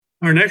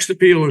Our next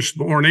appeal this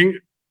morning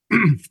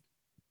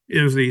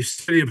is the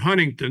City of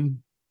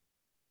Huntington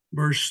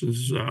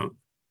versus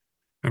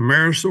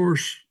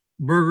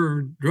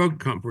Amerisourcebergen Drug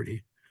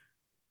Company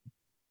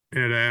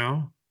et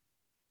al.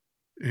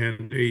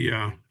 And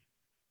the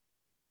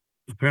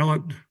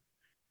appellant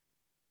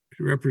is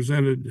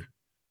represented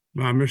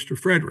by Mr.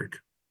 Frederick.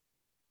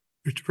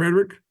 Mr.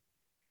 Frederick,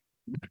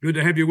 good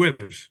to have you with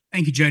us.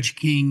 Thank you, Judge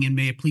King, and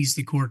may it please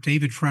the court,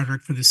 David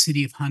Frederick for the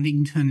City of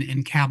Huntington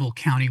in Cabell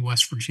County,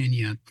 West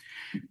Virginia.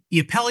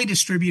 The appellee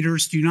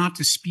distributors do not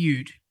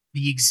dispute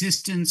the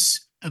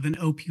existence of an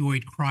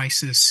opioid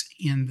crisis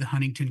in the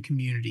Huntington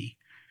community,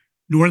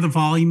 nor the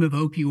volume of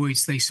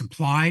opioids they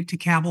supplied to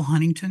Cabell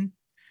Huntington,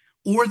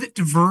 or that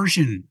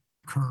diversion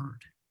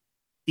occurred.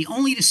 The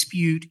only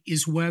dispute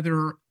is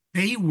whether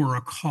they were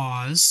a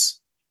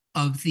cause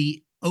of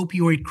the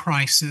opioid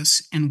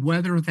crisis and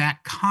whether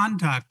that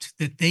conduct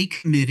that they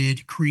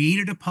committed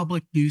created a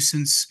public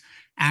nuisance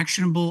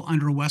actionable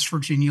under West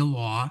Virginia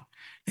law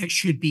that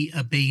should be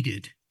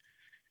abated.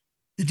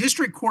 The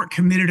district court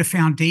committed a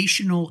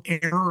foundational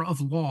error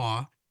of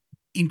law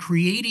in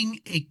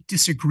creating a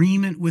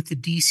disagreement with the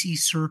D.C.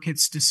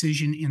 Circuit's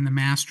decision in the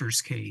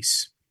Masters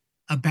case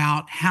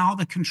about how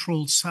the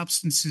Controlled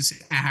Substances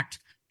Act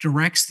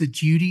directs the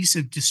duties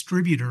of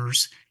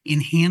distributors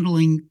in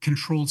handling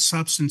controlled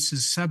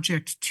substances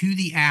subject to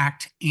the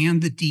Act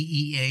and the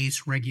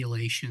DEA's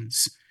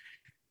regulations.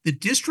 The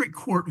district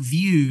court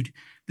viewed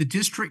the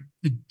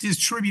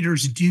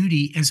distributor's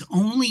duty as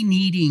only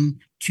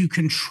needing to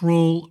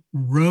control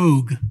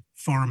rogue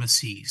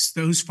pharmacies,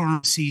 those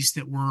pharmacies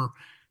that were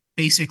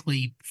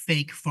basically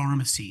fake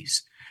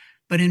pharmacies.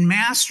 But in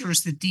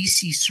Masters, the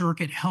D.C.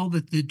 Circuit held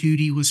that the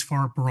duty was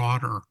far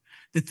broader,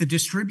 that the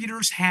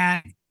distributors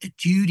had a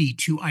duty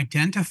to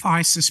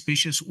identify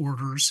suspicious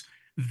orders,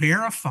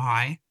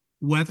 verify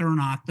whether or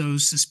not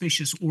those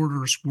suspicious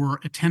orders were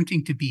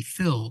attempting to be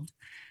filled,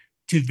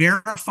 to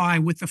verify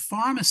with the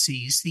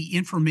pharmacies the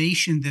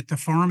information that the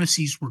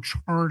pharmacies were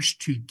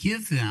charged to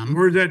give them.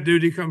 Where did that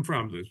duty come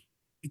from?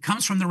 It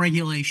comes from the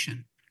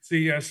regulation.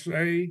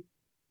 CSA?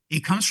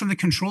 It comes from the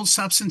Controlled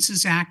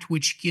Substances Act,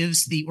 which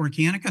gives the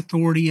organic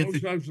authority of the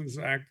Controlled Substances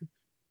Act,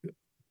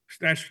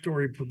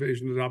 statutory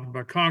provision adopted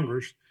by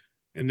Congress,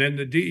 and then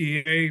the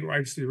DEA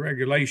writes the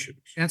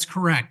regulations. That's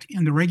correct.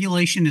 And the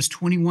regulation is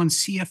 21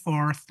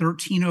 CFR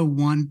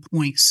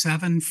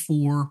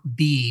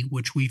 1301.74B,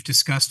 which we've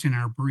discussed in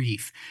our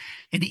brief.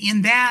 And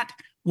in that,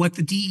 what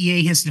the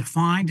DEA has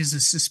defined as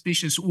a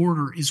suspicious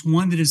order is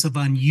one that is of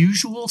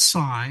unusual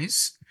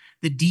size,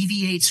 that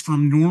deviates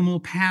from normal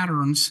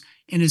patterns,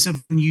 and is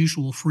of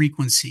unusual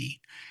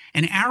frequency.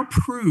 And our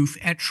proof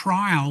at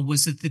trial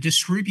was that the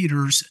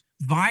distributors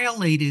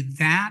violated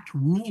that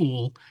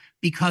rule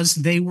because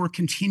they were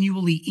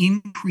continually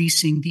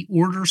increasing the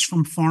orders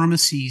from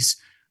pharmacies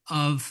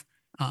of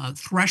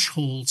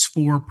thresholds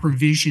for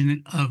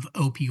provision of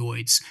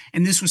opioids.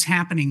 And this was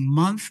happening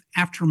month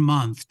after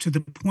month to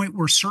the point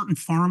where certain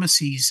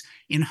pharmacies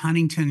in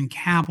Huntington and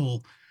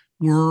Cabell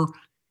were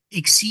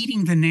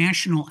exceeding the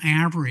national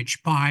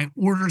average by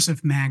orders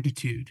of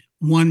magnitude.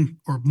 One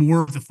or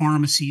more of the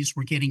pharmacies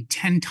were getting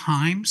 10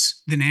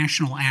 times the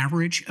national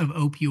average of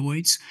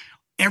opioids.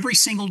 Every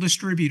single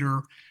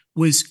distributor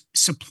was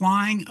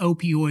supplying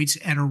opioids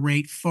at a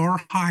rate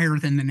far higher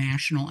than the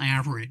national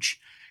average.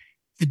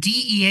 The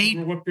DEA...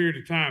 Over what period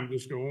of time did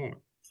this go on?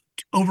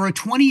 Over a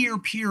 20-year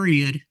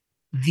period,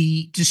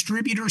 the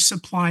distributor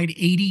supplied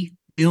 80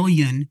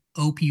 billion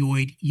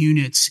opioid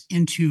units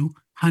into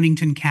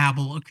Huntington,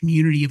 Cabell, a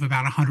community of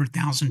about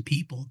 100,000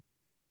 people.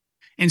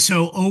 And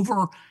so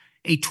over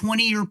a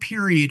 20-year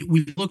period,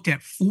 we looked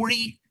at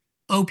 40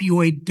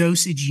 opioid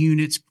dosage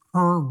units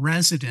per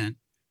resident,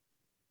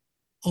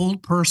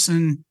 old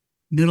person,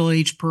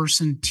 middle-aged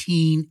person,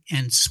 teen,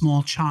 and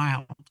small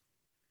child.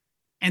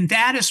 And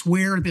that is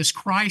where this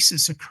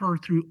crisis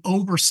occurred, through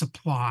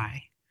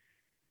oversupply.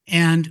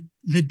 And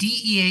the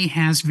DEA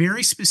has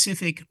very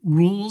specific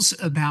rules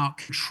about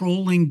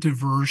controlling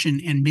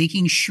diversion and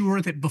making sure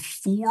that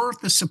before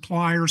the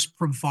suppliers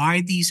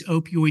provide these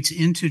opioids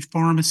into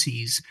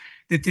pharmacies,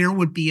 that there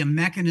would be a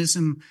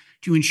mechanism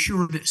to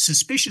ensure that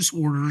suspicious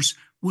orders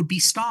would be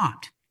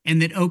stopped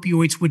and that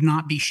opioids would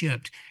not be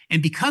shipped.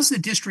 And because the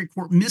district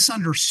court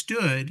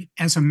misunderstood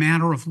as a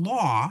matter of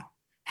law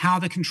how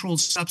the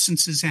Controlled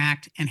Substances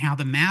Act and how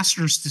the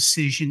Masters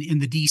decision in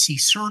the D.C.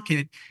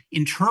 Circuit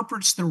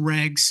interprets the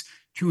regs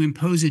to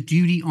impose a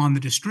duty on the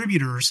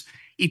distributors,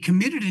 it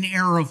committed an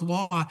error of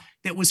law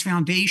that was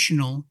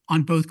foundational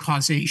on both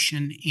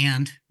causation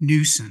and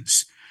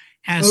nuisance.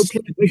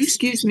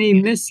 Excuse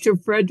me,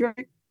 Mr.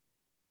 Frederick.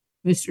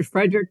 Mr.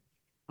 Frederick,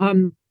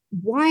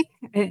 why,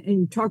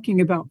 in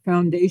talking about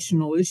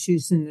foundational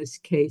issues in this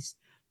case,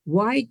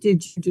 why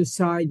did you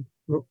decide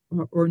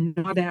or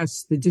not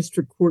ask the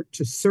district court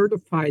to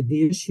certify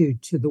the issue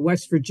to the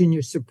West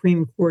Virginia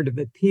Supreme Court of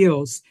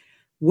Appeals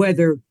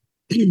whether,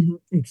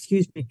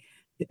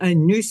 a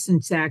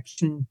nuisance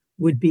action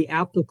would be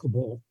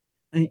applicable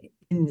in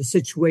a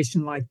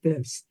situation like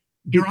this?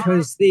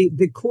 Because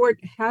the court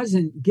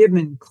hasn't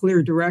given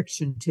clear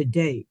direction to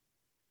date.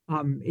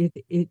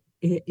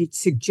 It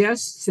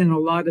suggests in a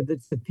lot of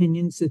its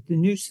opinions that the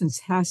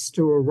nuisance has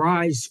to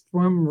arise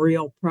from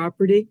real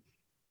property,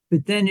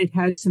 but then it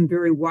has some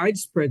very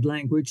widespread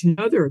language in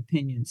other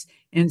opinions.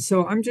 And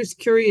so I'm just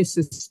curious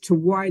as to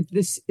why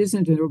this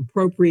isn't an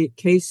appropriate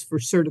case for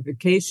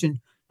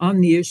certification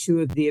on the issue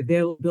of the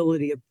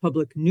availability of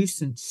public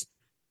nuisance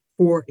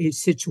for a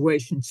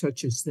situation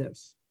such as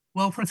this.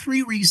 Well, for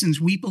three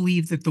reasons, we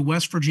believe that the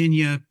West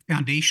Virginia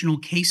foundational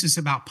cases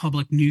about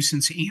public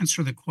nuisance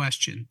answer the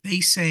question. They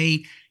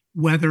say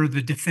whether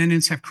the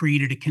defendants have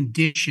created a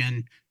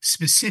condition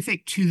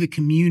specific to the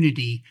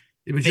community.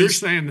 But you're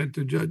saying that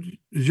the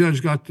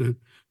judge got the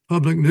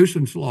public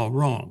nuisance law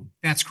wrong.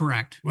 That's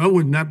correct. Well,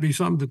 wouldn't that be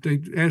something that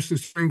they asked the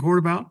Supreme Court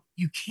about?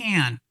 You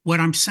can. What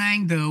I'm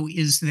saying, though,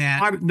 is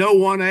that No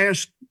one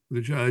asked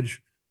the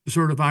judge to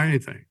certify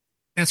anything.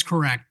 That's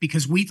correct,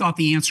 because we thought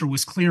the answer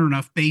was clear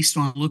enough based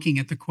on looking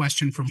at the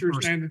question from You're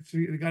first. saying that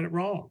they got it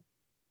wrong.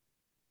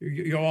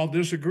 You all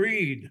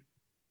disagreed.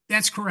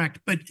 That's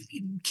correct. But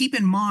keep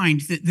in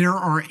mind that there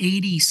are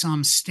 80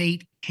 some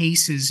state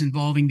cases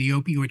involving the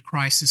opioid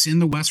crisis in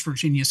the West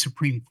Virginia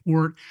Supreme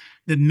Court.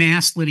 The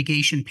mass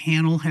litigation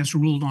panel has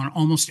ruled on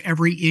almost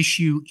every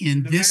issue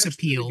in this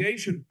appeal. The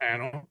litigation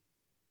panel,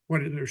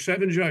 there's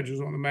 7 judges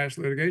on the mass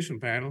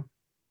litigation panel,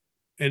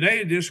 and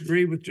they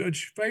disagree with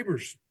Judge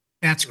Faber's.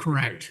 That's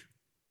correct.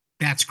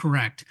 That's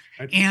correct.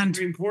 And the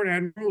Supreme Court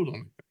hadn't ruled on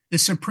it. The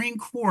Supreme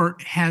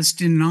Court has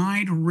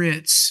denied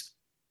writs,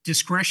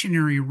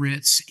 discretionary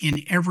writs,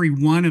 in every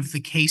one of the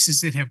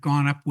cases that have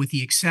gone up, with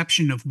the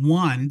exception of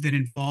one that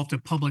involved a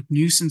public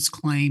nuisance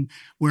claim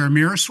where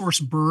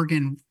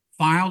Amerisourcebergen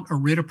filed a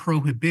writ of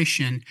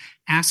prohibition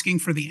asking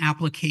for the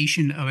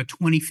application of a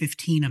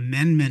 2015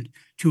 amendment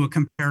to a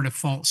comparative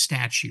fault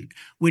statute,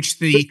 which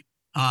the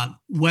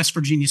West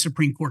Virginia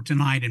Supreme Court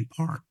denied in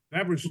part.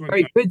 That was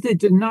right, but the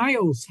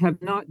denials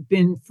have not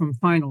been from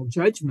final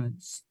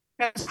judgments.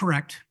 That's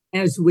correct.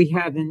 As we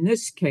have in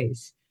this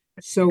case.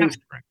 So that's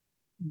correct.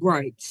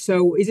 Right.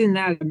 So isn't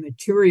that a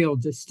material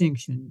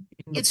distinction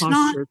in the It's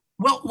posture? not.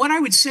 Well, what I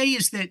would say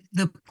is that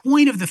the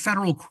point of the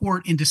federal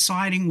court in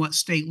deciding what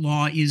state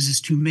law is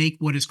to make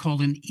what is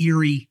called an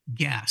eerie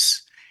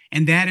guess.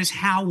 And that is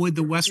how would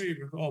the West...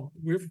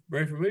 We're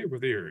very familiar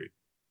with Erie.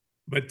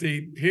 But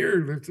the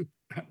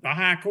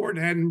high court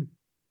hadn't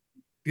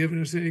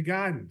given us any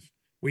guidance.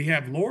 We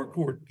have lower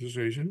court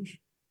decisions,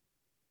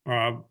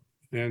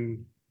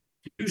 and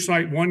you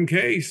cite one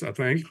case, I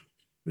think,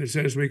 that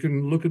says we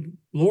can look at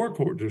lower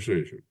court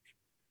decisions.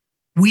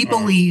 We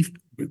believe...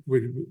 But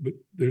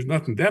there's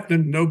nothing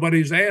definite.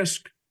 Nobody's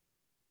asked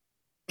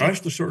us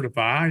to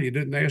certify. You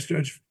didn't ask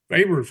Judge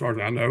Faber, as far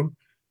as I know,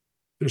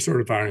 to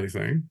certify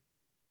anything.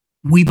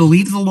 We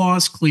believe the law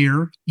is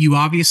clear. You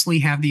obviously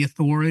have the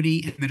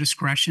authority and the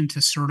discretion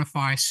to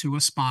certify sua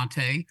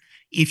sponte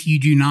if you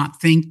do not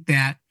think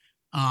that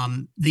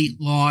the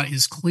law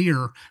is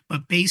clear.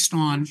 But based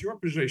on... What's your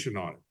position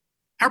on it?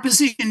 Our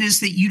position is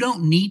that you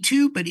don't need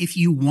to, but if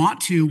you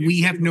want to,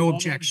 we have no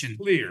objection.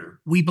 Clear.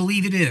 We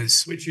believe it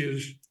is. Which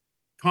is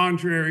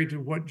contrary to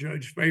what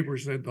Judge Faber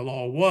said the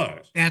law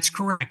was. That's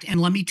correct. And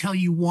let me tell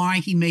you why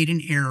he made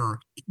an error.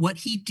 What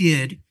he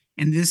did,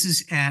 and this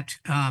is at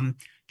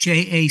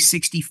JA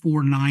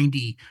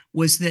 6490,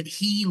 was that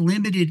he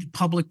limited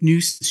public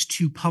nuisance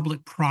to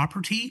public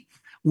property,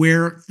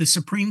 where the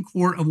Supreme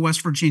Court of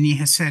West Virginia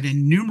has said in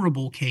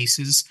innumerable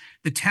cases,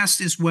 the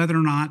test is whether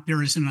or not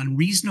there is an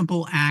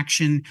unreasonable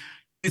action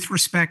with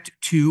respect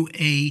to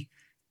a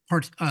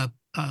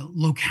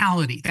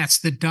locality. That's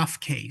the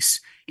Duff case.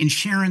 In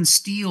Sharon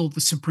Steele,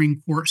 the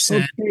Supreme Court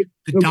said...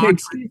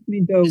 Excuse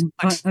me, though.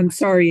 I'm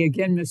sorry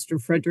again,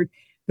 Mr. Frederick,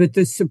 but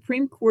the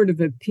Supreme Court of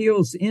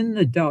Appeals in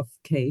the Duff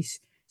case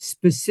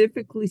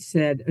specifically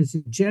said, as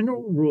a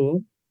general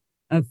rule,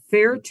 a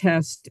fair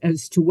test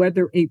as to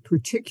whether a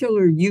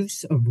particular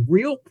use of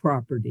real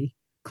property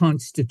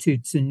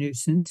constitutes a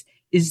nuisance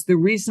is the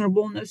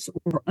reasonableness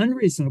or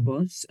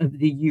unreasonableness of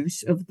the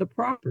use of the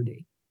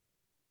property.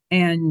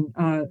 And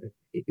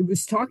it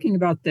was talking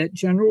about that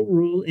general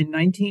rule in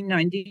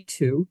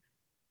 1992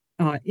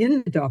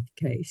 in the Duff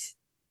case.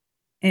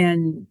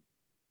 And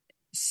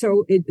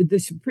so the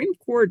Supreme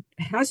Court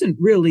hasn't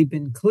really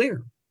been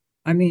clear.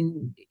 I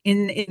mean,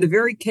 in the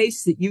very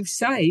case that you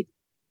cite,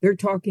 they're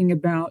talking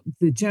about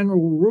the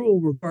general rule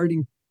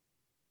regarding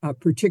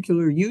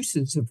particular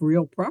uses of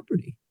real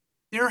property.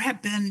 There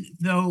have been,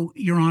 though,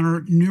 Your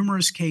Honor,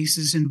 numerous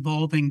cases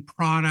involving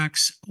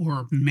products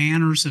or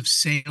manners of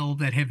sale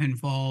that have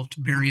involved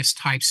various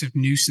types of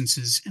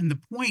nuisances. And the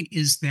point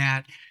is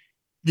that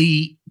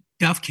the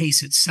Duff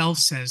case itself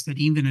says that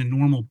even a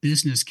normal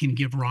business can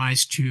give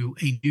rise to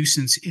a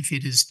nuisance if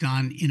it is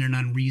done in an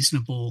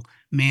unreasonable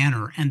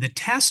manner. And the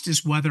test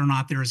is whether or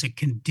not there is a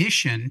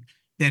condition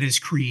that is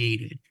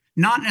created,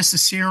 not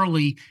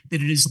necessarily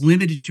that it is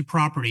limited to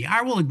property.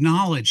 I will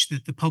acknowledge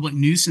that the public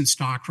nuisance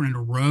doctrine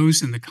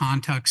arose in the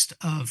context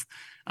of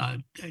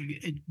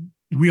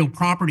real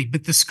property,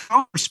 but the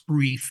scholar's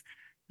brief,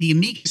 the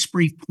amicus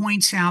brief,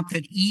 points out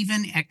that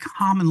even at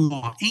common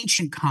law,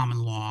 ancient common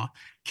law,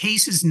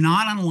 cases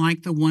not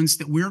unlike the ones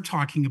that we're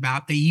talking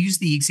about. They use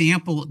the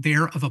example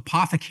there of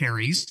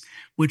apothecaries,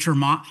 which are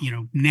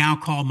now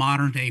called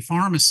modern day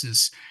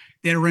pharmacists,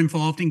 that are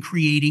involved in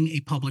creating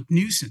a public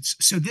nuisance.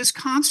 So this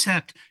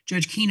concept,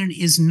 Judge Keenan,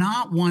 is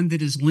not one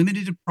that is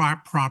limited to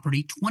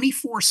property.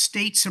 24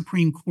 state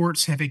Supreme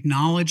Courts have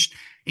acknowledged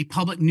a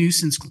public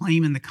nuisance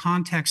claim in the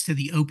context of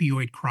the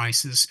opioid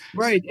crisis.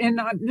 Right. And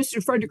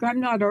Mr. Frederick,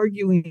 I'm not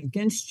arguing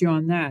against you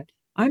on that.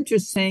 I'm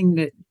just saying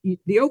that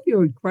the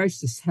opioid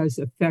crisis has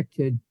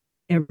affected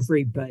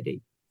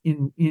everybody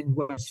in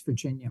West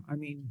Virginia. I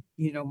mean,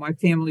 my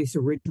family's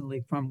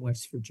originally from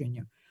West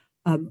Virginia.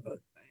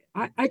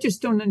 I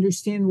just don't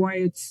understand why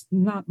it's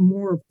not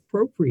more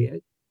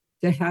appropriate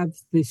to have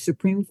the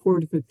Supreme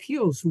Court of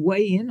Appeals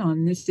weigh in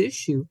on this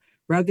issue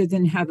rather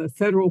than have a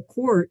federal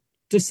court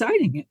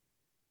deciding it.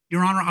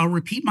 Your Honor, I'll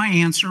repeat my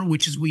answer,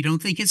 which is we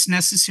don't think it's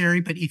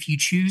necessary, but if you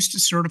choose to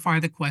certify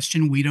the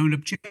question, we don't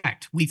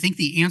object. We think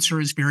the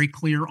answer is very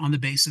clear on the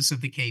basis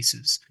of the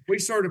cases. If we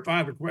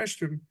certify the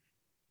question,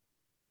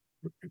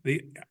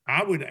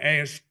 I would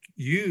ask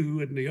you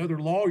and the other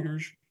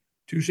lawyers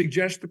to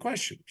suggest the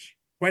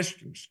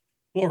questions,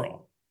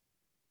 plural.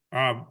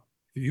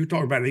 You're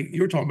talking about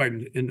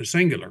in the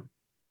singular.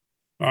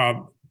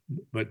 But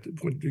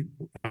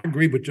I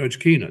agree with Judge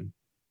Keenan.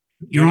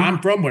 I'm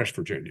from West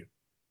Virginia.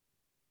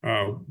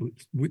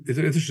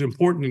 This is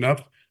important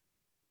enough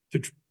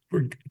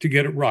to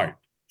get it right.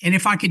 And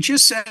if I could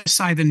just set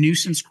aside the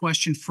nuisance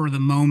question for the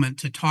moment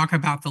to talk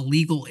about the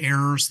legal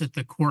errors that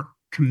the court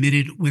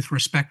committed with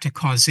respect to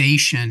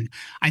causation,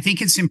 I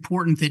think it's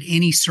important that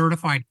any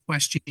certified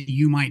question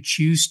you might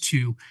choose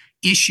to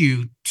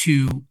issue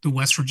to the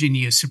West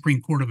Virginia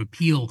Supreme Court of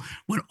Appeal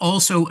would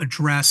also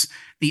address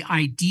the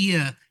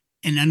idea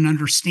and an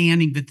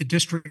understanding that the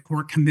district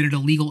court committed a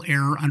legal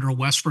error under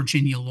West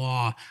Virginia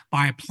law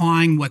by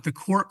applying what the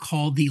court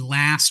called the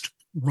last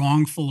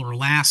wrongful or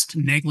last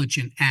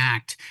negligent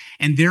act,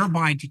 and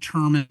thereby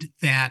determined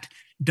that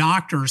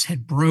doctors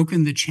had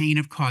broken the chain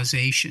of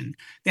causation.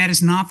 That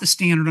is not the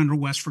standard under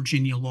West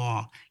Virginia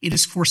law. It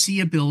is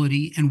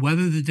foreseeability and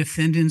whether the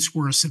defendants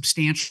were a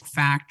substantial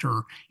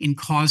factor in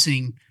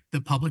causing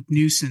the public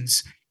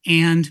nuisance,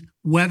 and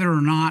whether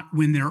or not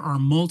when there are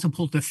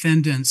multiple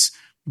defendants,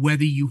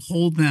 whether you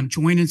hold them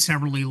joint and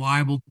severally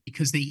liable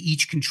because they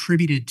each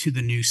contributed to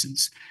the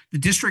nuisance. The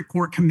district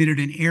court committed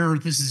an error.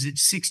 This is at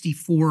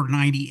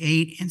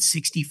 6498 and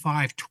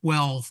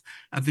 6512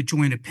 of the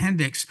joint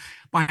appendix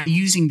by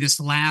using this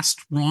last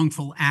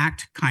wrongful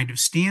act kind of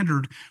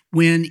standard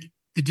when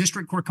the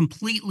district court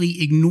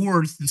completely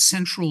ignored the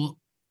central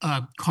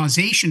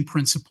causation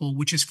principle,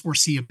 which is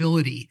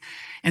foreseeability.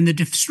 And the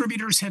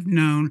distributors have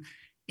known,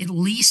 at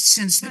least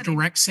since the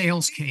direct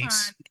sales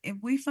case. If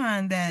we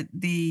find that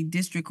the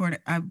district court,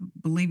 I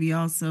believe he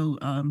also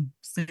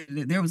said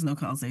that there was no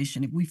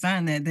causation. If we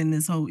find that, then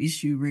this whole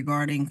issue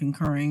regarding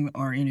concurring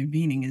or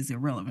intervening is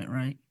irrelevant,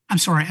 right? I'm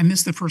sorry, I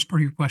missed the first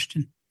part of your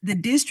question. The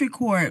district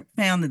court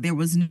found that there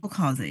was no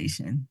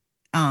causation.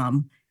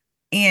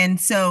 And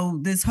so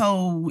this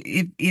whole,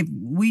 if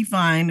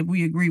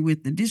we agree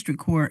with the district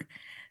court,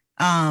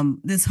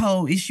 this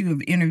whole issue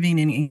of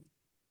intervening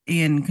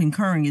and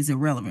concurring is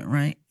irrelevant,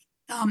 right?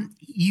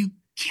 You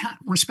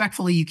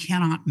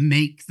cannot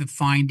make the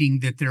finding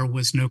that there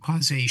was no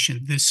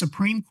causation. The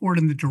Supreme Court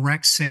in the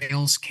direct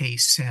sales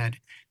case said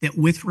that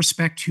with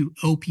respect to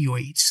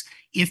opioids,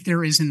 if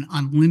there is an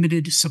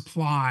unlimited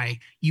supply,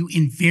 you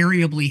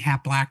invariably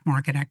have black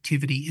market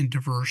activity and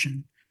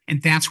diversion.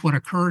 And that's what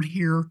occurred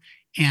here.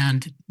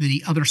 And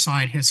the other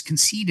side has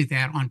conceded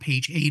that on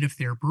page 8 of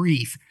their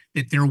brief,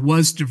 that there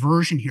was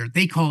diversion here.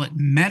 They call it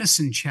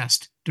medicine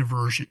chest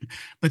diversion.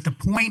 But the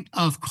point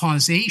of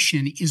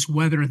causation is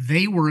whether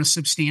they were a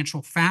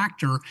substantial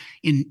factor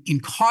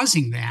in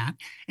causing that.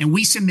 And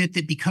we submit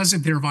that because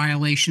of their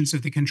violations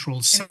of the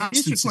Controlled Substances Act.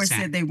 The district court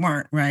said they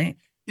weren't, right?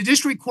 The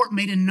district court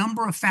made a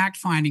number of fact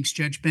findings,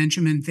 Judge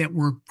Benjamin, that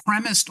were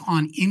premised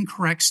on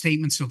incorrect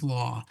statements of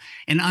law.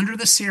 And under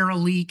the Sarah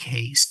Lee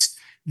case,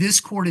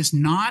 this court is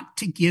not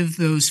to give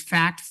those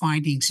fact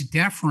findings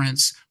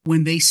deference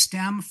when they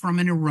stem from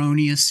an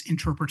erroneous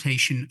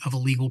interpretation of a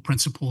legal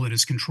principle that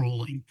is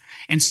controlling.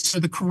 And so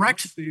the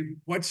correct...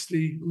 What's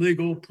the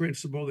legal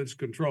principle that's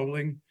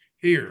controlling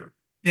here?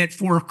 That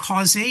for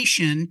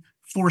causation,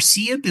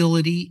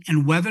 foreseeability,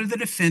 and whether the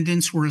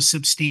defendants were a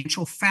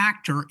substantial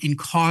factor in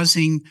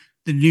causing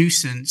the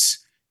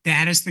nuisance,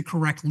 that is the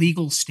correct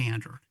legal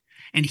standard.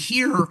 And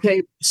here...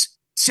 Okay.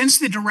 Since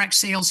the direct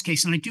sales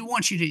case, and I do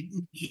want you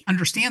to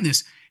understand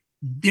this,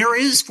 there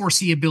is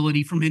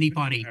foreseeability from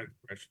anybody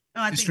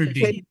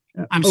distributing.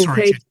 I'm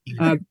sorry.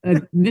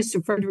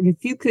 Mr. Frederick,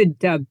 if you could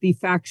be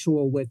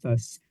factual with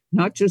us,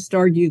 not just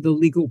argue the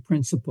legal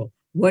principle.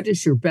 What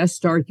is your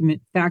best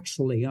argument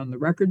factually on the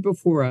record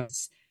before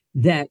us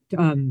that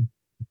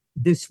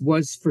this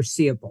was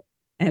foreseeable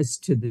as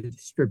to the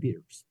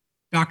distributors?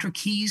 Dr.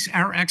 Keyes,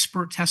 our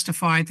expert,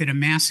 testified that a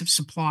massive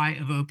supply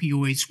of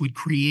opioids would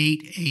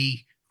create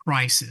a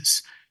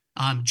crisis.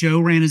 Joe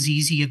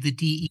Ranazizi of the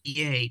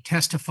DEA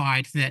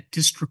testified that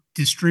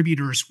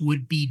distributors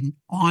would be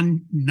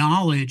on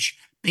knowledge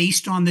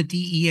based on the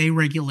DEA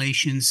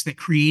regulations that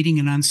creating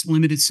an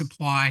unlimited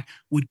supply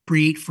would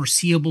create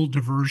foreseeable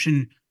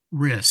diversion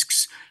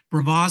risks.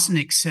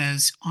 Brovoznik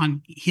says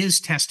on his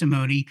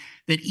testimony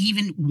that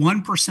even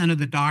 1% of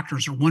the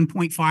doctors or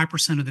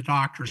 1.5% of the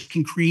doctors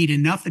can create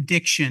enough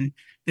addiction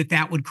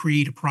that would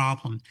create a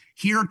problem.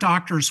 Here,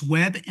 Doctors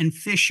Webb and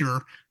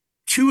Fisher,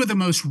 two of the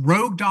most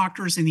rogue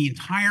doctors in the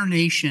entire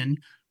nation,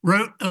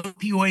 wrote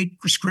opioid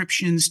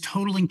prescriptions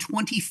totaling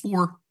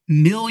 24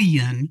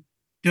 million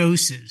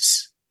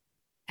doses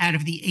out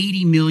of the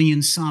 80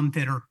 million some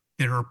that are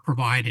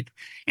provided.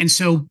 And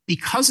so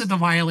because of the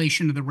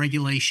violation of the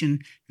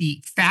regulation,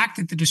 the fact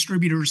that the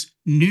distributors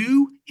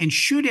knew and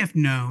should have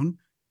known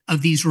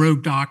of these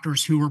rogue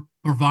doctors who were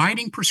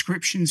providing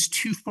prescriptions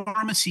to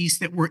pharmacies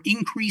that were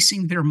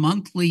increasing their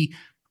monthly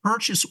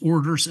purchase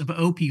orders of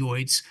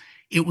opioids,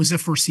 it was a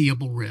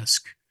foreseeable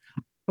risk.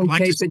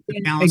 Okay, but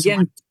then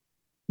again,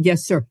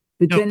 yes, sir.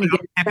 But No, then but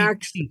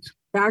again,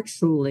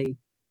 factually,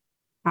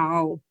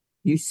 how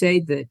you say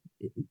that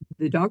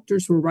the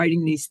doctors were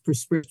writing these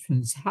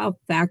prescriptions, how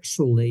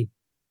factually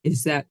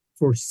is that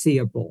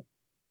foreseeable?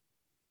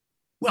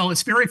 Well,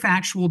 it's very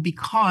factual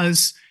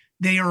because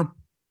they are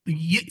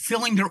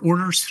filling their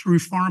orders through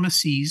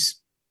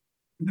pharmacies.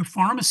 The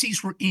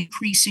pharmacies were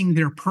increasing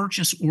their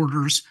purchase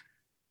orders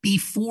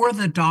before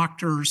the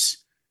doctors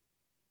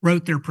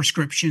wrote their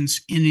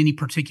prescriptions in any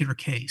particular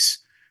case.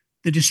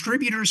 The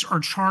distributors are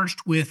charged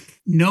with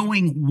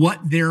knowing what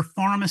their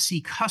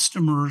pharmacy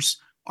customers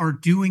are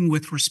doing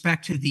with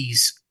respect to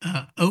these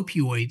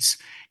opioids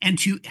and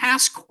to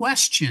ask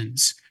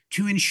questions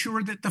to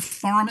ensure that the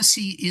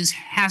pharmacy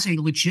has a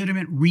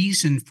legitimate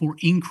reason for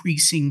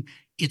increasing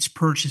its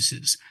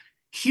purchases.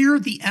 Here,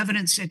 the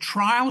evidence at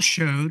trial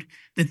showed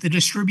that the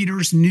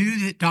distributors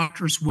knew that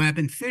Doctors Webb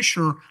and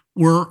Fisher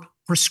were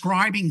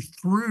prescribing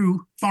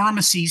through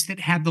pharmacies that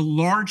had the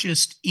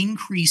largest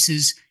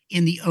increases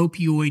in the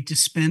opioid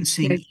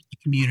dispensing in the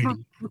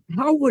community.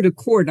 How would a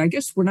court, I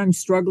guess what I'm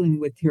struggling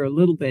with here a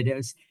little bit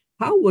is,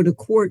 how would a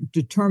court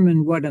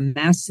determine what a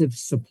massive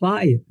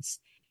supply is?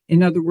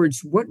 In other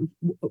words,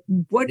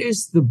 what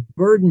is the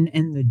burden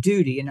and the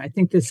duty? And I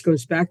think this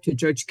goes back to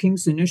Judge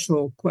King's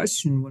initial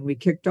question when we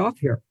kicked off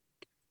here.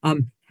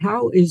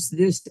 How is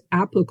this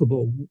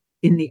applicable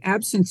in the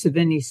absence of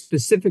any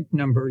specific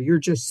number? You're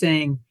just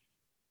saying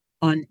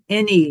on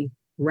any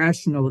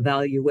rational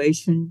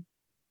evaluation,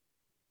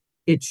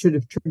 it should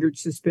have triggered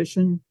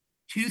suspicion?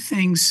 Two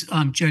things,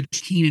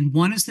 Judge Keenan.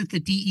 One is that the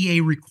DEA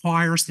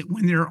requires that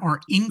when there are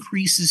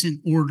increases in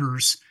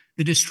orders,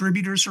 the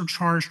distributors are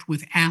charged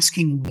with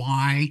asking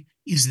why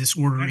is this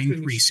order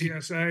increasing. In the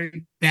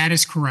CSA, that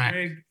is correct.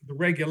 The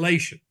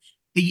regulations.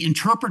 The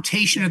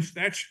interpretation of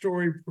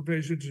statutory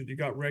provisions, and you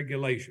got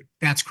regulation.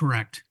 That's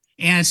correct.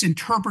 As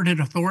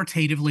interpreted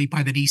authoritatively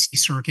by the DC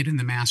Circuit in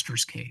the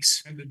Masters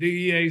case. And the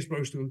DEA is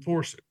supposed to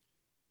enforce it.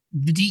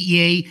 The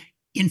DEA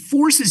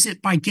enforces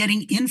it by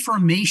getting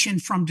information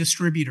from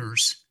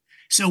distributors.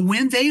 So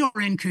when they are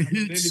in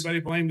cahoots... Did anybody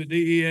blame the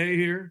DEA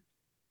here?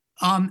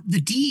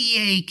 The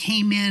DEA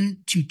came in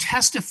to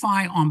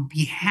testify on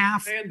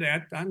behalf...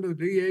 I know the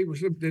DEA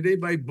was... Did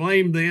anybody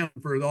blame them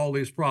for all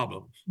these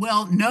problems?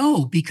 Well,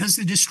 no, because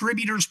the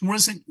distributors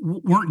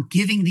weren't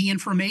giving the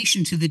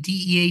information to the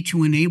DEA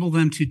to enable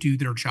them to do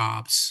their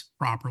jobs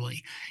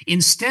properly.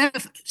 Instead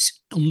of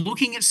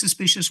looking at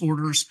suspicious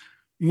orders,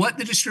 what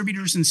the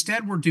distributors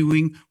instead were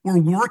doing were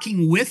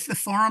working with the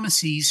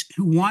pharmacies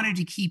who wanted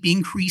to keep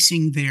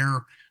increasing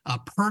their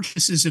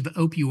purchases of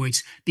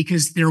opioids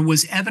because there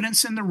was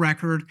evidence in the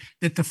record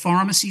that the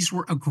pharmacies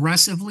were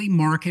aggressively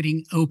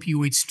marketing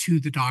opioids to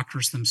the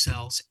doctors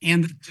themselves,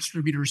 and the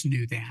distributors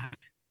knew that.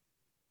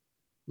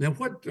 Now,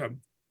 what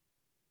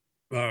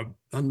I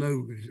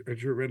know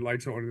as your red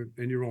light's on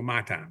and you're on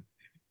my time.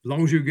 As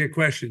long as you get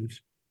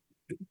questions,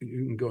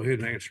 you can go ahead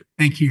and answer.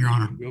 Thank you, Your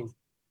Honor. We'll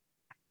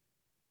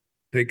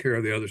take care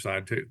of the other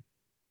side too.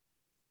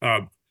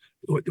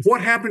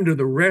 What happened to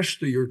the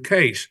rest of your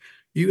case?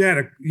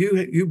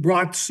 You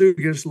brought suit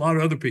against a lot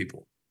of other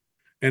people,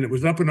 and it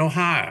was up in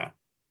Ohio.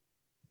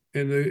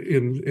 And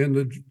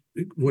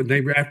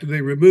after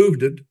they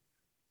removed it,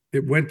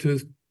 it went to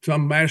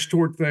some mass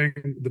tort thing,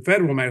 the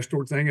federal mass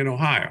tort thing in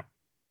Ohio,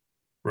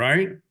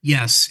 right?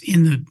 Yes,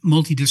 in the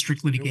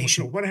multi-district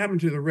litigation. So what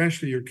happened to the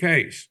rest of your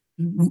case?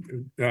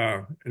 And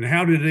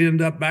how did it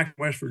end up back in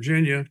West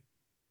Virginia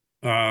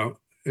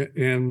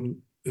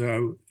and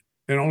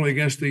only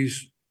against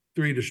these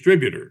three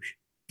distributors?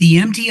 The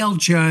MDL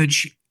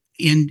judge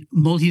in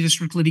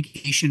multi-district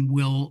litigation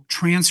will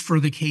transfer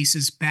the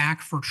cases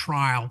back for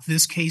trial.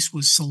 This case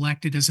was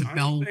selected as a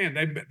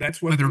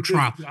bellwether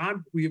trial.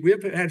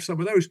 We've had some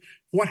of those.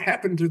 What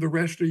happened to the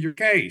rest of your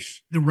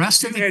case? The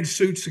rest of it had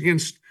suits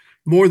against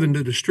more than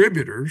the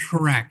distributors.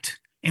 Correct.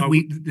 And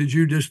did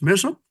you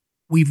dismiss them?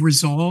 We've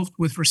resolved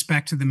with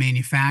respect to the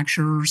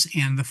manufacturers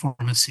and the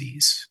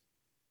pharmacies.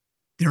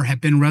 there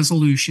have been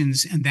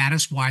resolutions, and that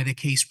is why the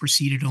case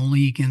proceeded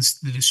only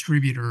against the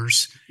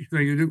distributors, So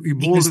you boiled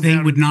because it they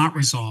down would to not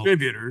resolve.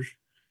 distributors.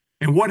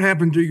 And what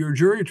happened to your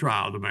jury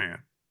trial demand?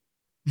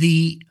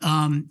 The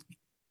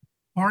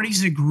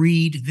parties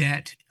agreed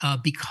that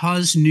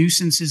because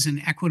nuisance is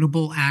an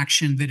equitable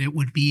action, that it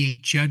would be a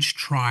judge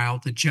trial.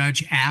 The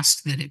judge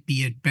asked that it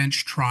be a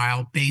bench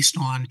trial based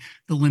on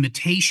the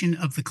limitation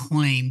of the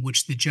claim,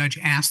 which the judge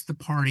asked the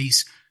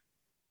parties,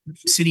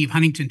 City of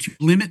Huntington, to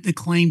limit the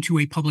claim to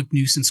a public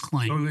nuisance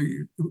claim.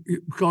 So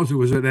because it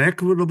was an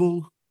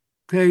equitable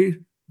case?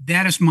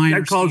 That is my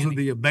understanding. Because of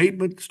the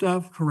abatement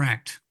stuff?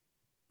 Correct.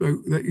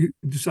 So that you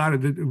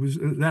decided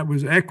that that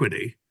was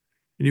equity,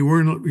 and you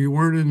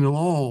weren't in the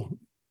law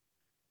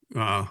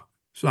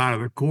side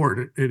of the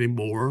court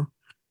anymore,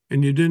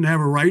 and you didn't have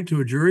a right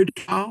to a jury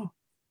trial?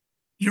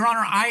 Your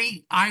Honor,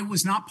 I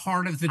was not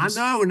part of the. I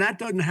know, and that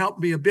doesn't help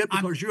me a bit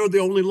because you're the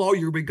only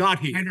lawyer we got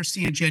here. I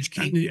understand, Judge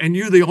King. And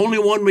you're the only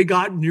one we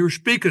got, and you're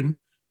speaking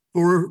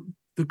for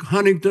the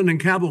Huntington and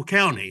Cabell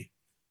County.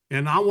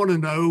 And I want to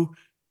know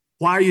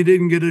why you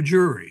didn't get a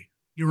jury.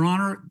 Your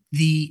Honor,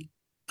 the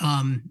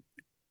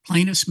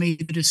plaintiffs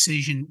made the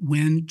decision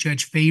when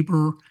Judge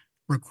Faber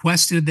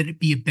requested that it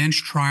be a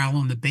bench trial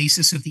on the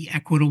basis of the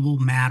equitable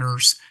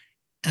matters,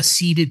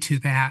 acceded to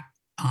that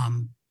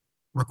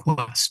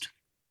request.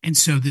 And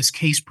so this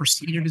case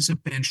proceeded as a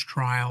bench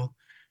trial.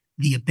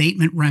 The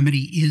abatement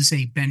remedy is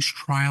a bench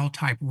trial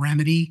type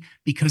remedy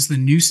because the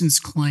nuisance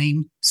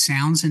claim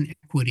sounds in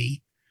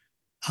equity.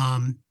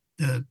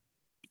 The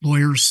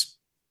lawyers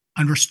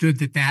understood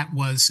that that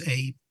was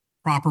a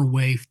proper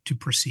way to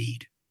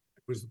proceed.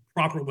 It was the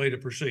proper way to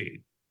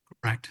proceed.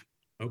 Correct.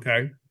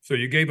 Okay. So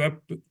you gave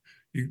up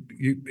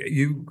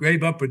you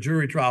gave up a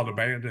jury trial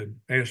demand and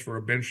asked for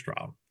a bench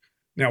trial.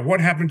 Now,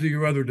 what happened to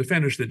your other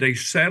defendants? Did they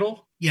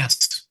settle?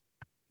 Yes.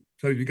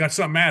 So you got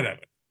something out of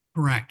it?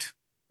 Correct.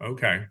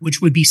 Okay. Which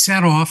would be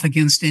set off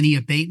against any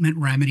abatement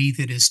remedy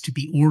that is to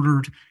be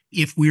ordered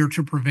if we are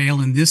to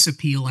prevail in this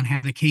appeal and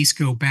have the case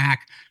go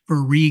back for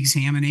a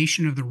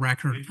re-examination of the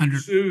record. You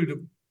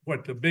sued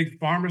what, the big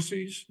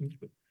pharmacies?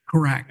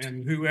 Correct.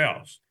 And who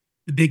else?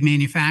 The big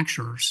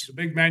manufacturers. The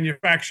big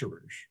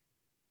manufacturers.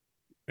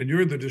 And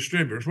you're the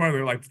distributors. What are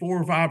there, like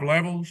 4 or 5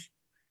 levels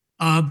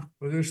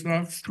for this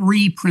stuff?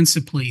 3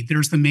 principally.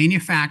 There's the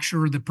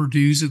manufacturer, the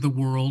Purdue's of the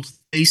world.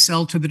 They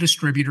sell to the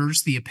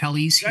distributors, the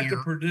appellees Is that here.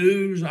 the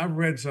Purdue's? I've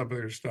read some of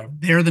their stuff.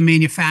 They're the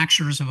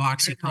manufacturers of They're a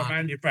OxyContin.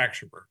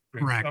 manufacturer.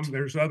 Correct.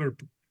 There's other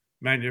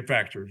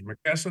manufacturers,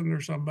 McKesson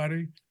or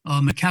somebody.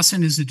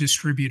 McKesson is a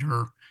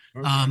distributor,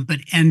 Okay. but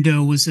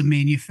Endo was a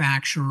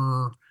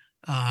manufacturer.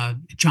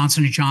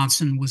 Johnson &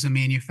 Johnson was a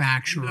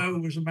manufacturer. Endo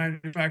was a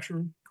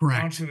manufacturer.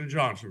 Correct. Johnson &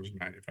 Johnson was a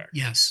manufacturer.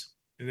 Yes.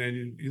 And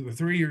then the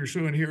 3 you're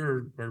suing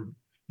here are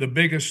the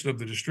biggest of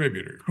the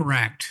distributors.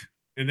 Correct.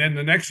 And then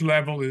the next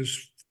level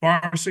is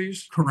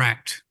pharmacies.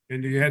 Correct.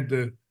 And you had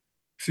the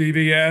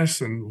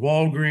CVS and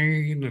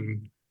Walgreens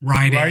and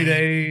Rite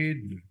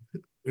Aid.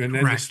 And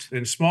then Correct.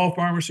 and small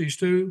pharmacies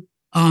too.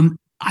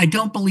 I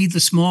don't believe the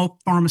small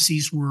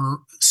pharmacies were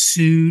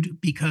sued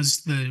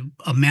because the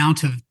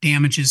amount of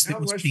damages that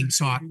was being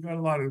sought. You've got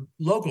a lot of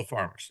local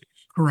pharmacies.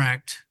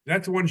 Correct.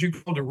 That's the ones you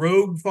call the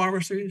rogue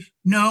pharmacies?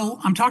 No,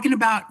 I'm talking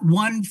about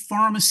one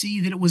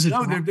pharmacy that it was a.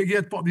 No,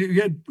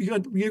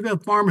 you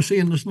got pharmacy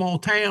in the small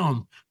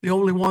town, the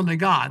only one they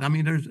got. I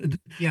mean, there's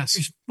Yes,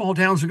 these small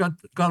towns have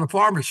got a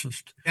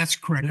pharmacist. that's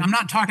correct. I'm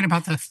not talking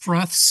about the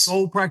Fruths.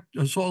 Like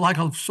a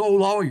sole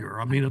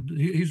lawyer. I mean,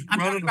 he's I'm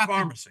running talking a about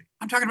pharmacy.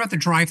 I'm talking about the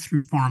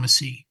drive-through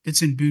pharmacy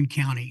that's in Boone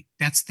County.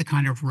 That's the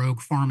kind of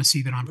rogue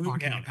pharmacy that I'm Boone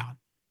talking County. about.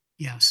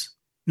 Yes,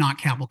 not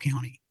Cabell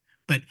County.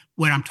 But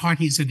what I'm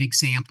talking is an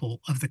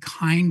example of the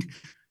kind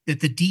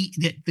that that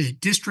the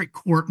district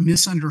court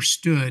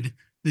misunderstood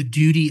the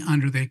duty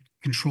under the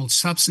Controlled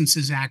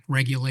Substances Act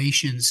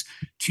regulations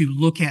to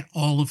look at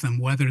all of them,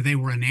 whether they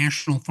were a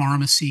national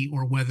pharmacy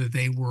or whether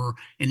they were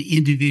an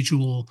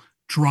individual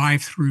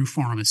drive-through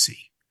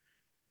pharmacy.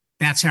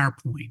 That's our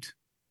point.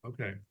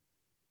 Okay.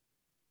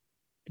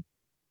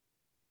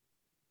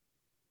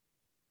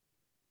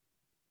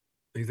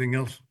 Anything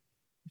else?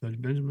 Judge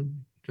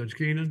Benjamin? Judge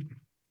Keenan?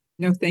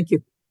 No, thank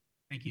you.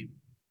 Thank you.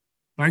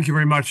 Thank you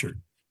very much, sir.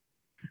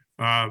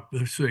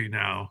 Let's see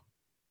now.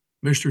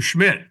 Mr.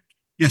 Schmidt,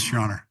 Yes,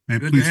 Your Honor. May it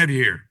good to please. have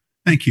you here.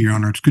 Thank you, Your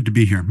Honor. It's good to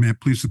be here. May it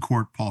please the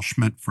court, Paul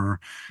Schmidt for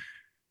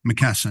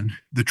McKesson.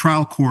 The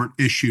trial court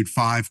issued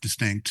 5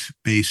 distinct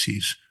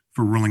bases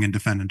for ruling in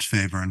defendant's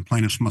favor, and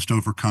plaintiffs must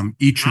overcome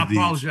each I of these.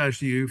 apologize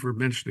to you for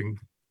mentioning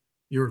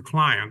your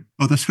client,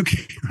 Oh, that's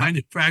okay.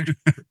 manufacturer.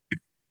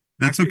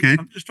 That's okay.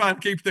 I'm just trying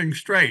to keep things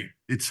straight.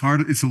 It's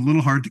hard. It's a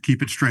little hard to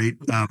keep it straight.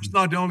 It's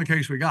not the only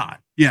case we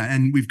got. Yeah,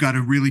 and we've got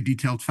a really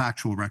detailed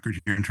factual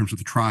record here in terms of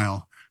the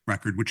trial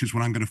record, which is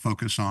what I'm going to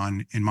focus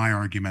on in my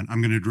argument.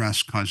 I'm going to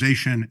address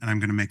causation, and I'm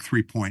going to make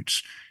 3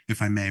 points,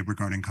 if I may,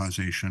 regarding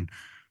causation.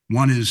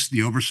 One is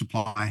the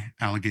oversupply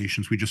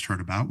allegations we just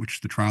heard about,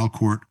 which the trial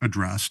court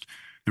addressed.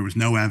 There was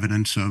no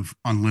evidence of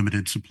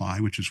unlimited supply,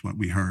 which is what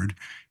we heard.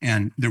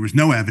 And there was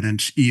no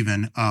evidence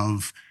even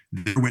of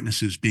their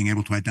witnesses being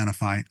able to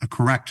identify a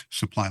correct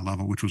supply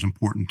level, which was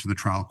important to the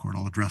trial court.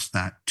 I'll address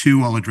that.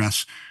 Two, I'll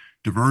address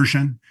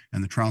diversion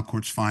and the trial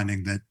court's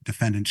finding that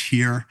defendants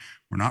here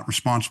were not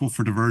responsible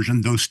for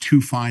diversion. Those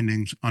two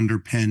findings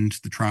underpinned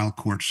the trial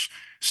court's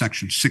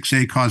Section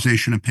 6A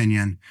causation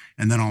opinion,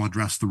 and then I'll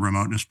address the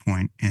remoteness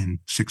point in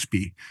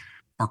 6B.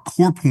 Our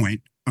core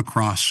point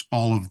across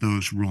all of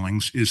those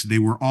rulings is they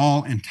were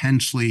all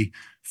intensely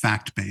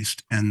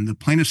fact-based, and the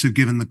plaintiffs have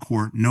given the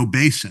court no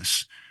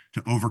basis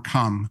to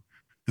overcome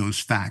those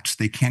facts.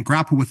 They can't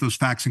grapple with those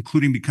facts,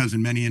 including because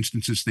in many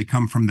instances they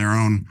come from their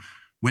own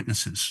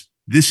witnesses.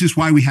 This is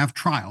why we have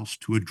trials,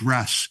 to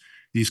address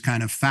these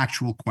kind of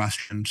factual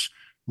questions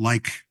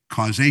like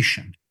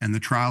causation. And the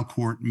trial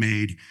court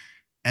made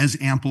as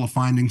ample of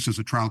findings as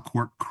a trial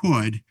court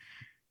could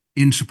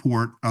in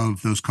support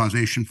of those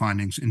causation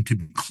findings. And to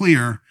be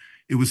clear,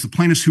 it was the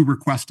plaintiffs who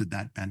requested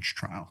that bench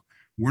trial.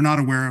 We're not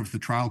aware of the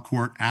trial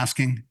court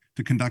asking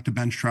to conduct a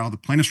bench trial. The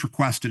plaintiffs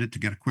requested it to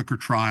get a quicker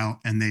trial,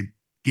 and they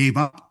gave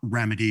up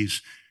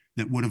remedies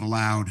that would have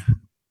allowed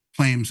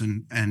claims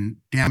and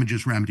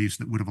damages remedies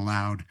that would have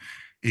allowed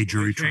a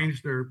jury trial.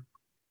 Changed their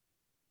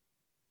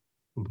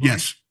complaint?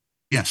 Yes,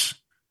 yes.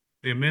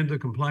 They amend the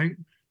complaint?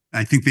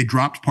 I think they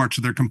dropped parts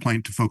of their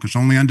complaint to focus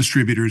only on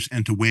distributors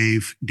and to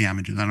waive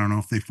damages. I don't know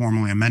if they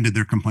formally amended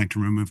their complaint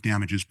to remove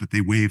damages, but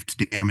they waived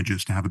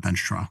damages to have a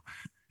bench trial.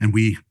 And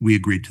we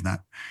agreed to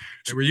that.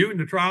 So were you in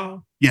the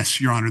trial? Yes,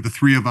 Your Honor. The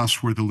three of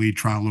us were the lead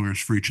trial lawyers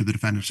for each of the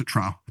defendants at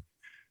trial.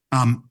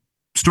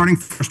 Starting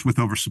first with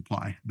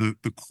oversupply,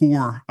 the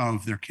core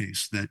of their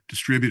case that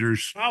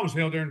distributors. I was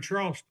held there in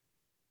Charleston.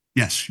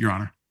 Yes, Your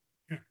Honor.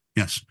 Yeah.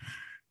 Yes.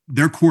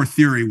 Their core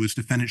theory was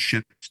defendants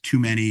shipped too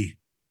many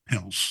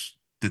pills,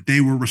 that they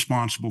were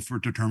responsible for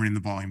determining the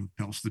volume of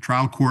pills. The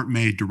trial court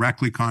made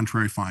directly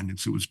contrary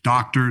findings. It was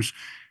doctors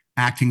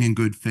acting in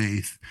good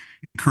faith,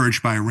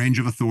 encouraged by a range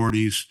of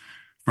authorities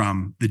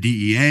from the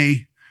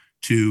DEA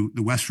to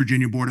the West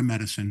Virginia Board of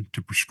Medicine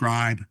to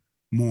prescribe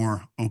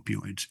more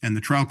opioids. And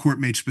the trial court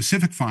made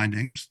specific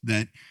findings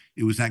that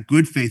it was that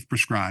good faith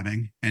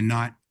prescribing and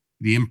not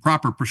the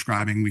improper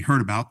prescribing we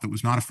heard about that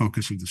was not a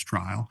focus of this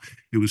trial.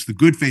 It was the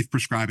good faith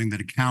prescribing that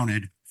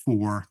accounted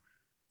for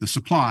the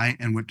supply.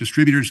 And what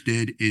distributors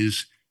did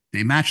is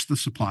they matched the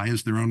supply,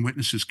 as their own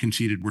witnesses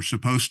conceded we're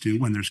supposed to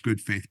when there's good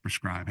faith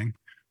prescribing,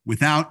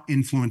 without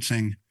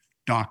influencing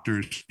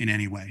doctors in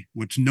any way.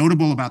 What's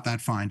notable about that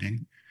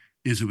finding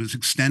is it was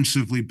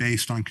extensively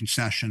based on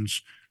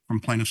concessions from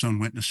plaintiff's own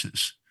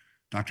witnesses.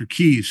 Dr.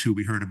 Keyes, who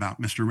we heard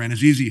about, Mr.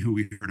 Ranazizi, who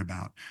we heard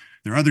about,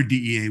 their other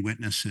DEA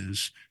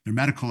witnesses, their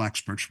medical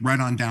experts, right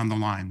on down the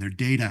line, their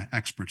data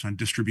experts on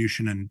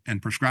distribution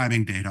and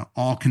prescribing data,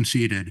 all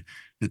conceded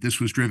that this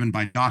was driven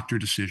by doctor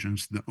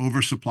decisions. The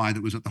oversupply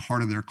that was at the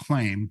heart of their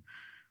claim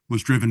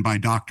was driven by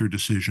doctor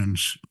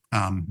decisions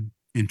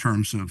in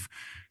terms of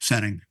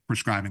setting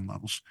prescribing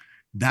levels.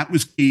 That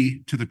was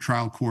key to the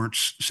trial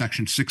court's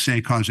Section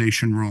 6A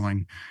causation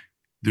ruling.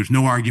 There's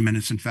no argument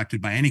it's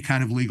infected by any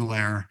kind of legal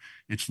error.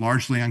 It's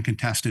largely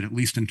uncontested, at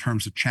least in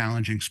terms of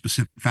challenging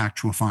specific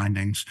factual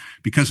findings,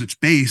 because it's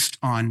based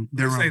on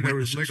their own witnesses. There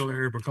was legal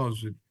error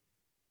because it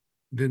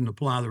didn't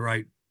apply the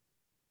right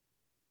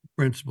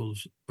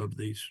principles of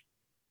these,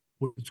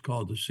 what's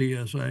called the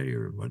CSA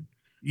or what?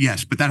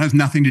 Yes, but that has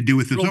nothing to do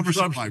with this Controlled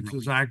oversupply.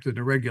 Substances Act and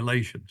the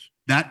regulations.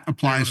 That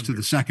applies to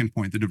the second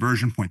point, the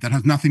diversion point. That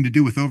has nothing to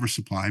do with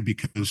oversupply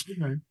because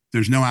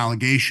there's no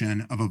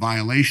allegation of a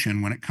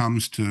violation when it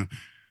comes to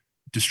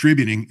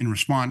distributing in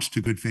response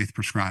to good faith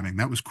prescribing.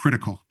 That was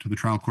critical to the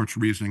trial court's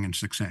reasoning in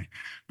 6A.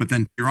 But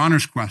then Your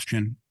Honor's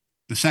question,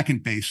 the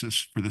second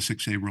basis for the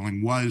 6A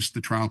ruling was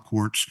the trial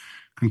court's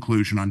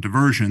conclusion on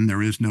diversion.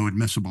 There is no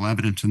admissible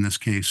evidence in this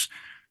case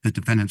that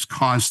defendants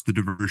caused the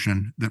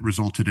diversion that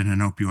resulted in an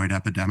opioid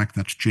epidemic.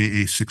 That's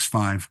JA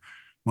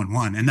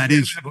 6511. And that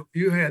is...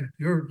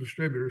 Your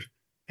distributors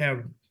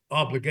have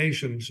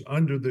obligations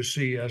under the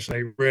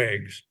CSA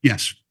regs.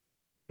 Yes.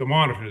 To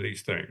monitor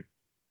these things.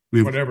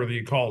 Whatever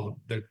you call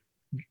the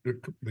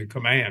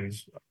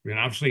commands. I mean,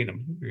 I've seen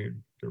them.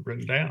 They're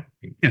written down.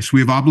 Yes, we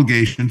have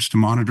obligations to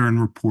monitor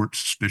and report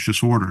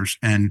suspicious orders.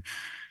 And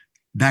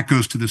that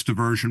goes to this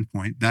diversion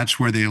point. That's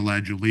where they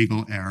allege a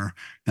legal error.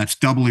 That's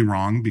doubly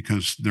wrong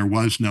because there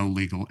was no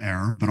legal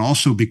error, but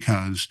also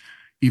because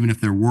even if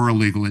there were a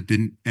legal it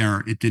didn't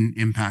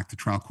impact the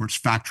trial court's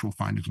factual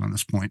findings on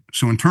this point.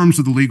 So in terms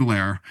of the legal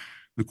error,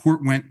 the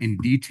court went in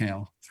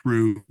detail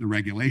through the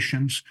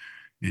regulations.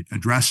 It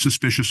addressed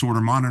suspicious order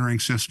monitoring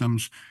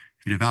systems.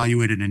 It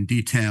evaluated in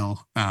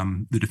detail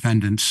the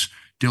defendant's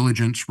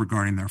diligence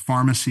regarding their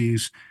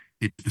pharmacies.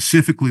 It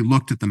specifically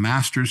looked at the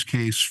Masters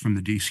case from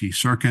the DC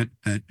Circuit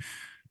that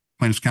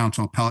plaintiff's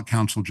counsel, appellate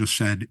counsel just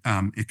said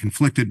it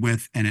conflicted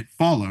with, and it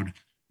followed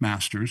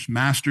Masters.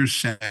 Masters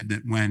said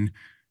that when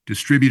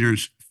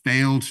distributors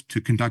failed to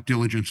conduct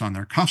diligence on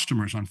their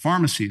customers, on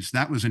pharmacies,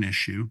 that was an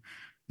issue.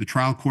 The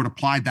trial court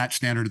applied that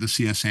standard to the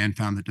CSA and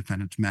found that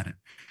defendants met it.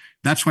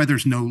 That's why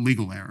there's no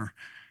legal error.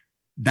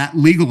 That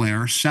legal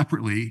error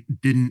separately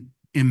didn't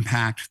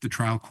impact the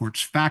trial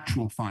court's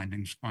factual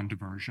findings on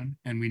diversion.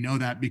 And we know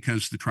that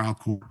because the trial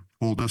court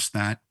told us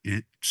that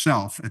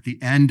itself. At the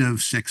end of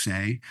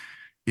 6A,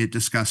 it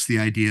discussed the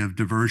idea of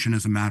diversion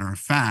as a matter of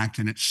fact,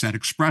 and it said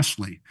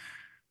expressly,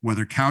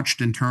 whether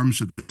couched in terms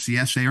of the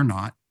CSA or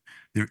not,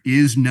 there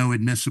is no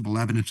admissible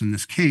evidence in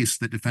this case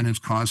that defendants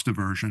caused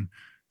diversion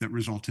that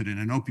resulted in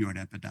an opioid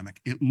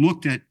epidemic. It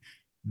looked at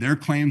their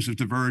claims of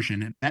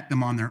diversion and met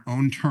them on their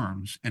own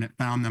terms, and it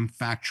found them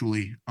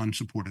factually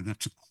unsupported.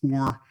 That's a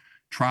core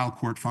trial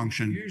court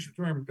function. You used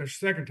the term, the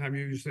second time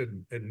you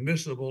said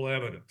admissible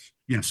evidence.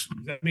 Yes.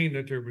 Does that mean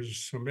that there was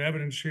some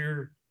evidence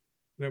here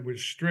that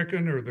was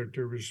stricken, or that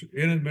there was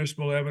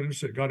inadmissible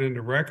evidence that got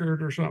into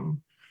record or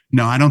something?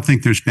 No, I don't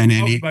think there's been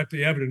any. Talk about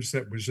the evidence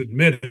that was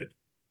admitted.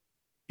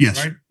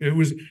 Yes. Right?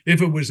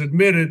 If it was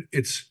admitted,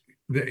 it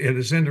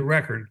is in the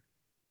record.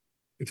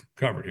 It's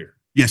covered here.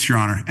 Yes, Your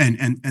Honor.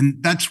 And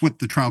that's what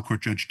the trial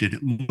court judge did.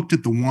 It looked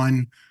at the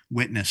one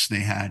witness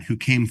they had who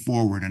came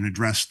forward and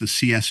addressed the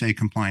CSA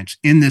compliance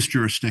in this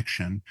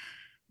jurisdiction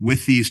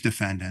with these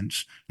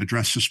defendants,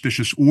 addressed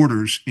suspicious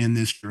orders in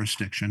this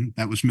jurisdiction.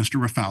 That was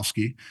Mr.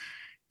 Rafalski,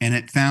 and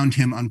it found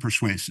him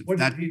unpersuasive. What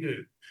did he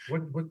do?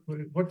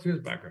 What's his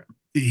background?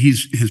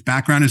 His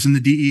background is in the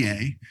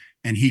DEA,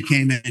 and he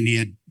came in and he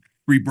had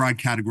three broad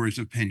categories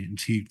of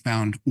opinions. He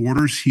found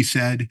orders, he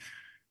said,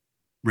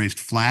 raised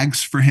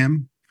flags for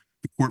him.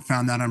 The court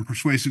found that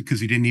unpersuasive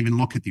because he didn't even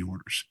look at the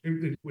orders.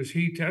 Was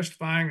he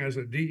testifying as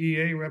a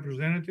DEA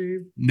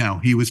representative? No,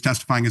 he was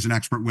testifying as an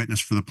expert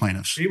witness for the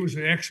plaintiffs. He was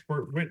the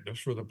expert witness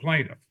for the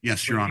plaintiff.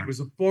 Yes, Your Honor. He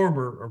was a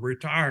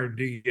retired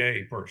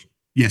DEA person.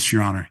 Yes,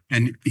 Your Honor.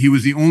 And he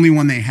was the only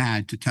one they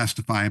had to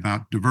testify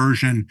about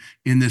diversion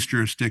in this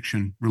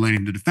jurisdiction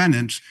relating to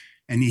defendants.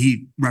 And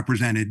he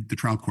represented, the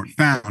trial court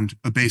found,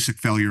 a basic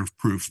failure of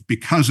proof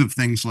because of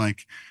things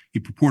like he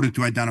purported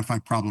to identify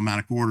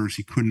problematic orders.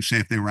 He couldn't say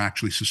if they were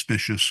actually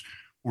suspicious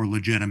or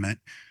legitimate.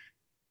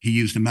 He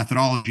used a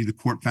methodology the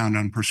court found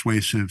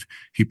unpersuasive.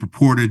 He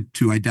purported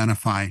to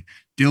identify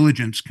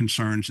diligence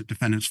concerns at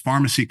defendants'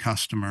 pharmacy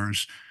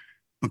customers,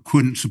 but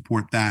couldn't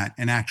support that,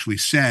 and actually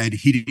said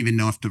he didn't even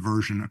know if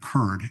diversion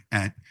occurred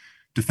at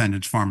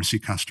defendants' pharmacy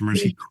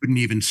customers. He couldn't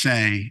even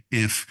say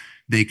if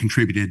they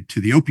contributed to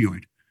the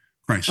opioid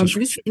crisis.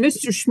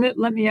 Mr. Schmidt,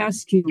 let me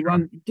ask you,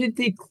 did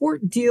the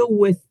court deal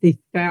with the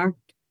fact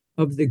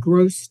of the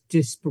gross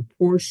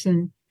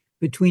disproportion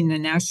between the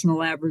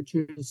national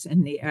averages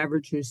and the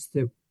averages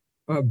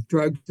of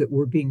drugs that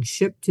were being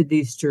shipped to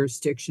these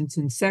jurisdictions?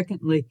 And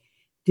secondly,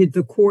 did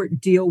the court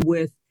deal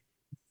with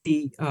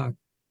the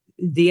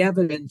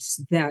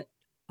evidence that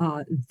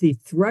the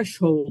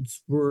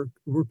thresholds were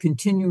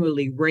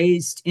continually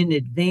raised in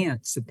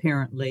advance,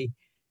 apparently,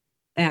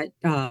 at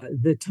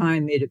the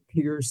time it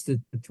appears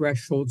that the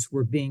thresholds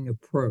were being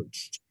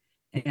approached?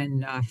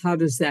 And how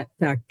does that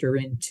factor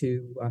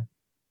into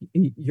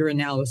your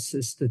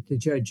analysis that the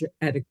judge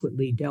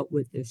adequately dealt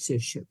with this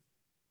issue?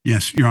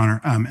 Yes, Your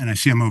Honor. And I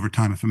see I'm over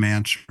time. If I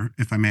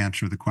may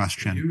answer the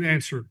question. You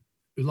answer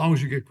as long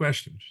as you get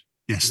questions.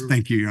 Yes,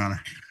 thank you, Your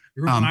Honor.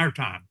 You're on our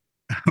time.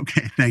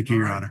 Okay, thank you,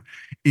 Your Honor.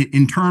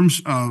 In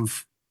terms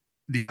of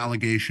the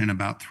allegation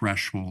about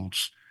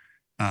thresholds,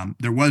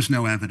 there was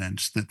no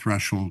evidence that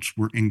thresholds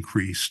were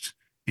increased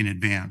in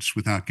advance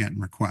without getting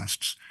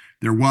requests.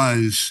 There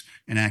was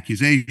an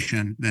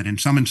accusation that in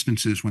some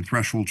instances when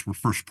thresholds were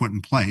first put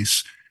in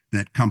place,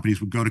 that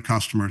companies would go to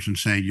customers and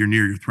say, you're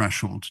near your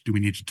thresholds. Do we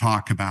need to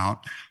talk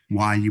about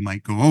why you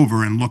might go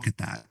over and look at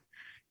that?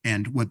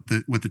 And what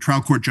the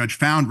trial court judge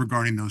found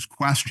regarding those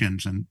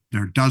questions, and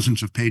there are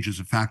dozens of pages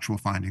of factual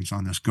findings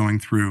on this going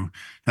through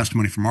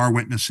testimony from our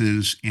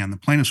witnesses and the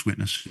plaintiff's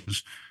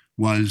witnesses,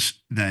 was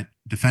that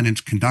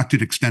defendants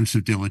conducted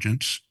extensive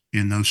diligence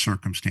in those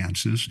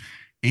circumstances,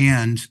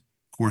 and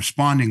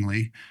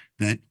correspondingly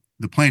that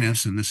the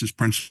plaintiffs, and this is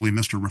principally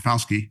Mr.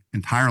 Rafalski,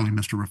 entirely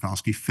Mr.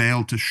 Rafalski,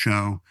 failed to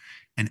show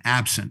an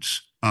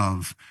absence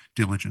of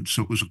diligence.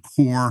 So it was a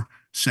core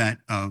set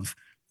of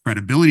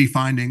credibility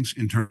findings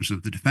in terms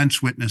of the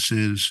defense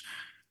witnesses.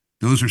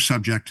 Those are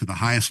subject to the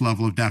highest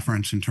level of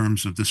deference in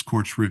terms of this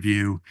court's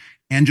review,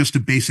 and just a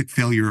basic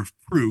failure of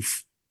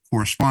proof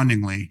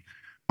correspondingly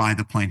by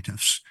the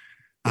plaintiffs.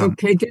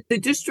 Okay, did the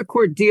district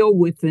court deal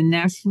with the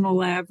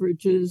national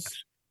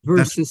averages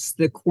versus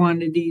the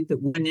quantity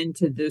that went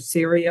into this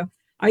area?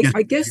 Yes,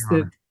 I guess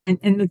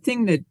the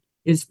thing that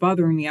is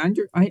bothering me,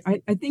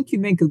 I think you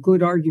make a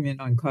good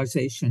argument on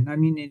causation. I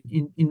mean,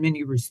 in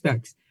many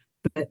respects,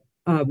 but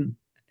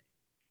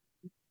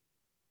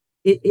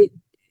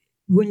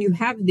when you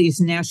have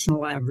these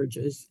national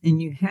averages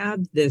and you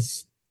have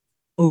this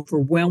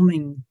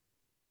overwhelming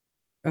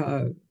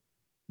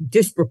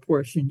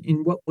disproportion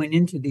in what went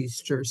into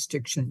these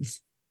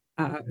jurisdictions,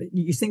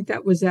 you think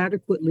that was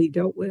adequately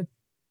dealt with?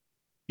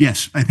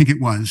 Yes, I think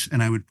it was.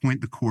 And I would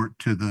point the court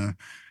to the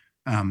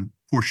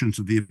portions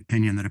of the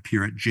opinion that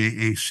appear at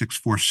JA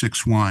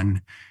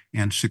 6461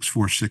 and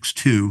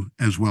 6462,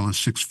 as well as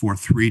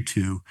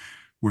 6432,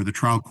 where the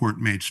trial court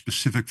made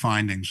specific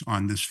findings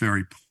on this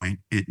very point.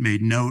 It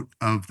made note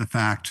of the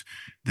fact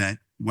that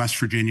West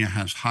Virginia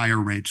has higher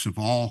rates of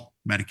all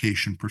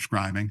medication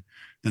prescribing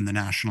than the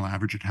national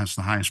average. It has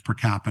the highest per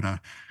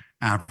capita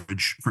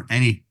average for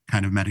any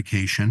kind of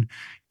medication.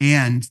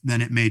 And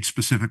then it made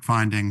specific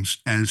findings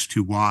as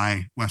to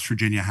why West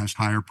Virginia has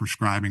higher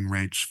prescribing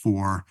rates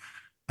for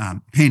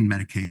pain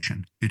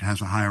medication. It has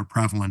a higher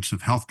prevalence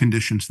of health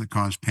conditions that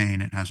cause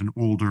pain. It has an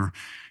older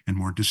and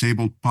more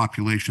disabled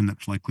population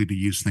that's likely to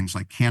use things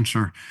like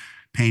cancer,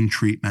 pain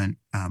treatment,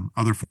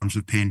 other forms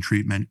of pain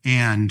treatment,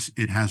 and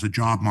it has a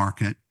job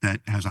market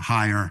that has a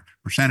higher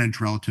percentage,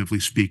 relatively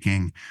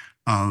speaking,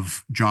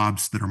 of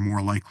jobs that are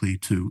more likely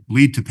to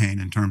lead to pain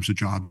in terms of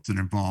jobs that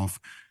involve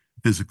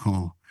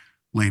physical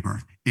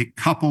labor. It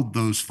coupled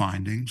those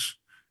findings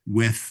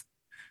with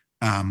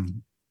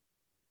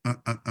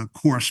a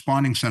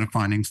corresponding set of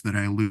findings that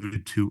I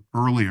alluded to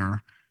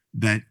earlier,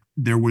 that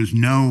there was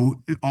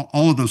no,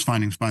 all of those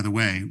findings, by the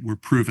way, were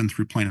proven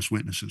through plaintiff's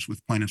witnesses,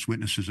 with plaintiff's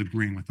witnesses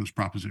agreeing with those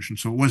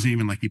propositions. So it wasn't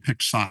even like he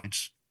picked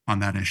sides on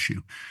that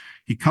issue.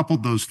 He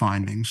coupled those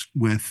findings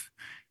with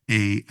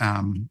a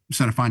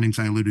set of findings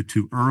I alluded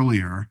to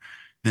earlier,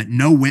 that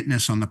no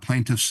witness on the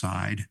plaintiff's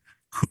side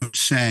could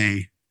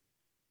say,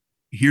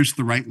 here's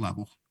the right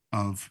level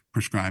of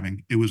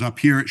prescribing. It was up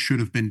here, it should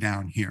have been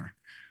down here.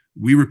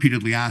 We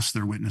repeatedly asked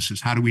their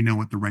witnesses, how do we know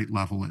what the right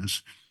level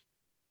is?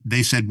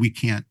 They said, we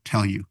can't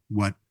tell you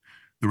what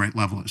the right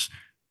level is.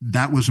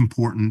 That was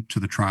important to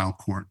the trial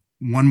court.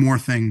 One more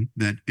thing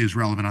that is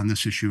relevant on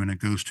this issue, and it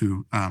goes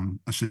to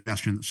a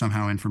suggestion that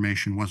somehow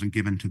information wasn't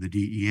given to the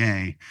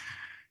DEA.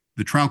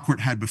 The trial court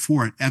had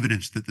before it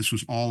evidence that this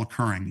was all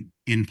occurring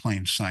in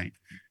plain sight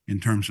in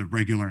terms of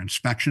regular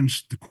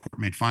inspections. The court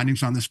made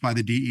findings on this by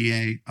the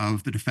DEA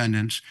of the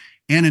defendants,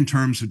 and in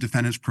terms of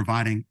defendants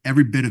providing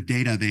every bit of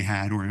data they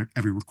had, or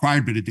every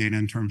required bit of data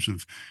in terms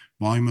of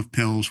volume of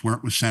pills, where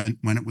it was sent,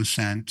 when it was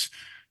sent,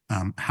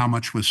 how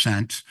much was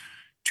sent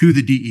to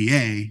the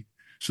DEA.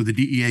 So the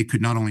DEA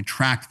could not only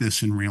track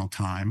this in real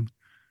time,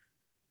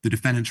 the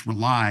defendants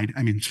relied,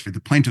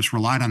 the plaintiffs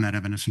relied on that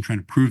evidence in trying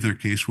to prove their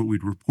case. What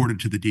we'd reported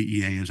to the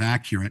DEA is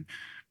accurate.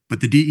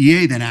 But the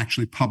DEA then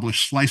actually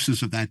published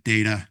slices of that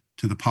data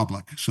to the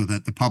public so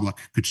that the public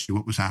could see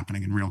what was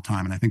happening in real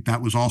time. And I think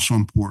that was also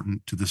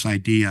important to this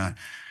idea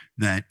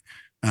that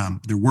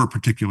there were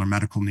particular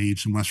medical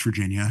needs in West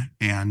Virginia,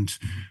 and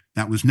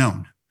that was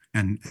known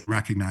and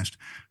recognized.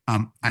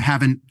 I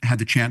haven't had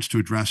the chance to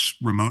address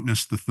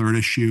remoteness, the third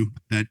issue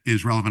that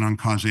is relevant on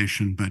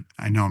causation, but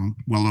I know I'm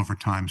well over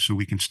time, so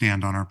we can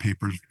stand on our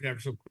papers. You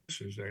have some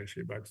questions to ask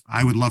you about.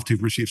 I would love to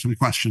receive some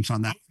questions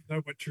on that. I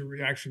know what your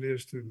reaction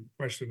is to the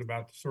question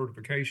about the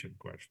certification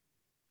question.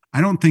 I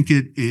don't think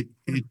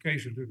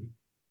Certification to the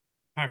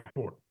high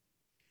court.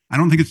 I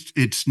don't think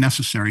it's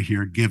necessary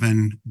here,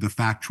 given the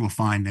factual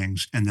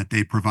findings and that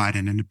they provide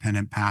an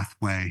independent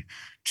pathway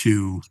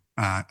to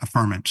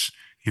affirmance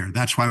here.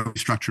 That's why we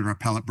structured our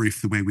appellate brief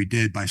the way we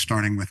did, by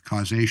starting with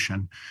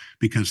causation,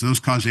 because those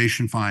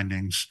causation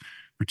findings,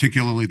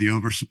 particularly the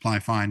oversupply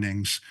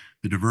findings,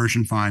 the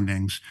diversion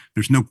findings,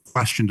 there's no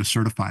question to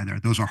certify there.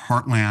 Those are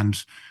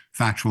heartland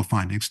factual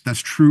findings.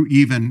 That's true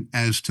even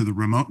as to the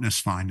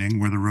remoteness finding,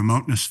 where the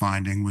remoteness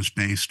finding was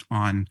based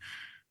on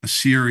a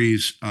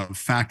series of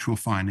factual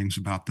findings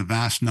about the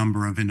vast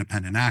number of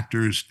independent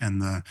actors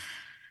and the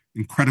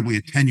incredibly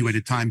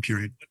attenuated time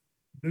period.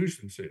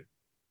 Nuisance it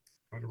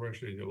under West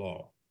Virginia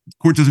law. The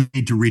court doesn't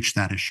need to reach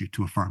that issue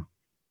to affirm.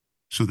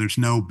 So there's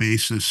no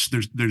basis,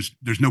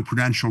 there's no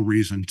prudential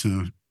reason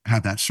to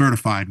have that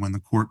certified when the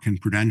court can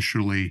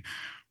prudentially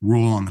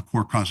rule on the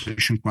core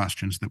causation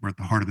questions that were at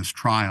the heart of this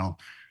trial.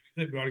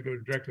 You said we ought to go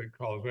directly to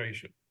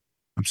causation.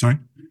 I'm sorry?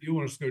 You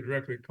want us to go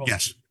directly to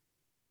causation?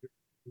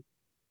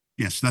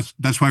 Yes,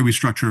 that's why we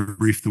structure a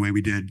brief the way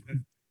we did.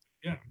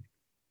 Yeah.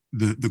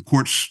 The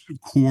court's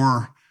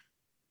core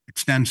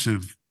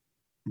extensive,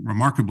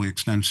 remarkably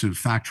extensive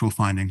factual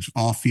findings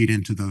all feed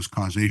into those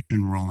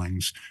causation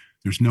rulings.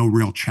 There's no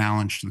real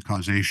challenge to the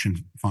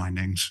causation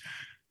findings.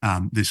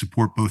 They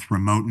support both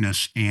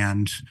remoteness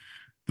and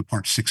the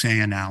Part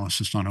 6A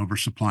analysis on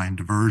oversupply and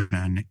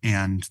diversion,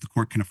 and the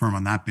court can affirm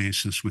on that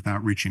basis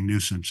without reaching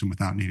nuisance and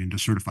without needing to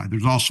certify.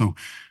 There's also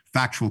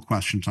factual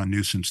questions on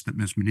nuisance that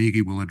Ms.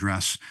 Manigi will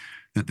address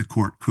that the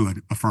court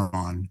could affirm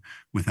on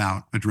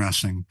without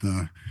addressing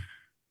the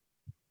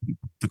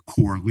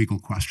core legal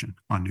question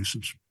on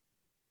nuisance.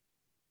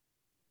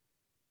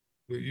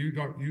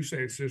 You say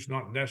it's just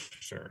not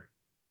necessary.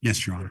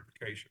 Yes, Your Honor.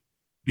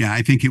 Yeah,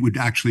 I think it would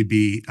actually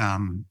be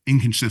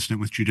inconsistent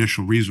with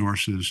judicial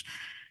resources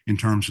in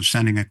terms of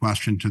sending a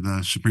question to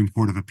the Supreme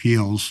Court of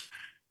Appeals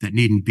that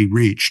needn't be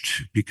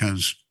reached,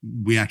 because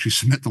we actually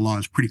submit the law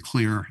is pretty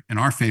clear in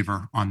our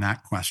favor on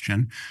that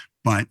question.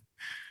 But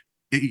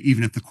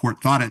even if the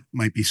court thought it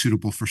might be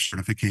suitable for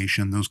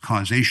certification, those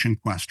causation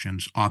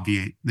questions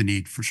obviate the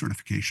need for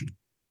certification.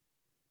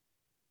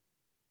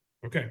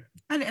 Okay.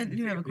 I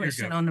do have a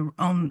question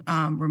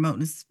on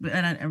remoteness, but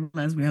I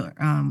realize we are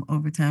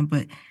over time.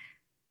 But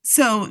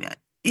so,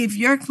 if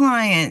your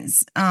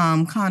client's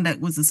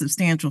conduct was a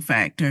substantial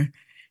factor,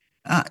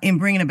 in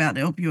bringing about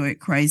the opioid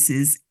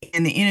crisis,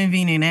 and the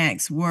intervening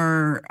acts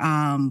were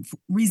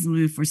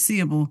reasonably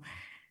foreseeable,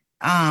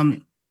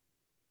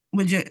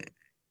 would you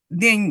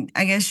then,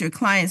 I guess, your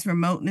client's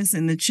remoteness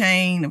in the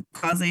chain of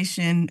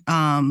causation,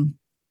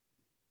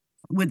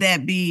 would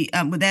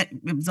that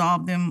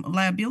absolve them of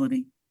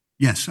liability?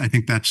 Yes, I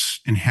think that's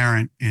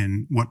inherent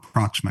in what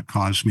proximate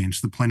cause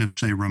means. The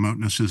plaintiffs say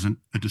remoteness isn't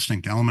a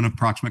distinct element of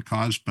proximate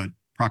cause, but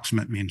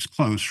proximate means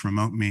close,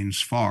 remote means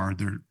far.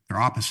 They're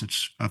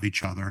opposites of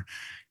each other.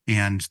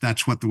 And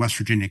that's what the West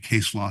Virginia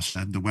case law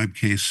said. The Webb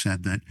case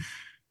said that,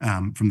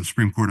 from the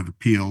Supreme Court of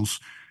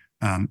Appeals,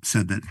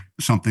 said that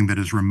something that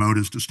is remote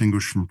is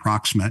distinguished from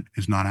proximate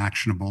is not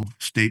actionable.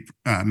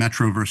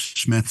 Metro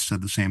versus Smith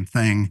said the same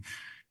thing.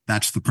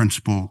 That's the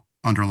principle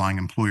underlying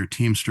employer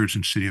Teamsters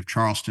in City of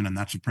Charleston, and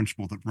that's a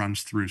principle that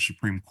runs through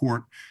Supreme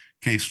Court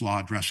case law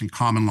addressing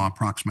common law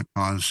proximate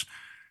cause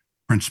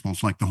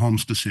principles like the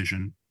Holmes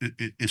decision.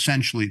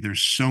 Essentially,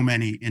 there's so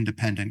many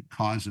independent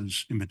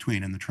causes in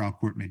between, and the trial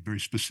court made very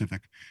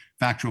specific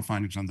factual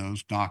findings on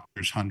those: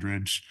 doctors,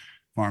 hundreds;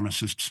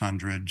 pharmacists,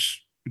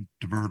 hundreds;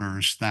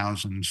 diverters,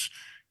 thousands;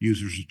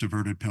 users of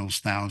diverted pills,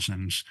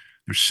 thousands.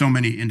 There's so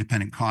many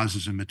independent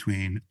causes in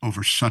between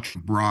over such a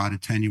broad,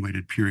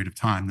 attenuated period of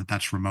time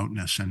that's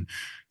remoteness. And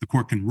the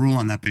court can rule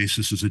on that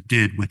basis, as it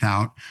did,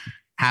 without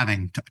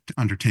having to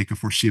undertake a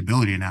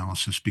foreseeability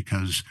analysis,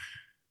 because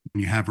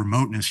when you have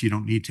remoteness, you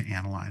don't need to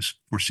analyze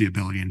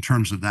foreseeability in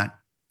terms of that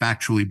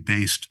factually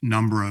based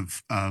number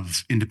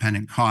of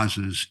independent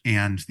causes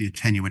and the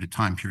attenuated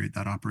time period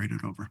that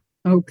operated over.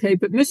 Okay,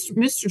 but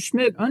Mr.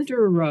 Schmidt,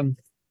 under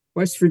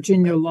West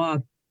Virginia law,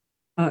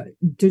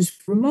 does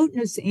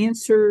remoteness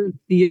answer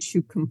the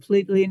issue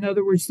completely? In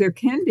other words, there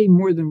can be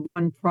more than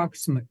one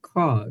proximate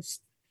cause,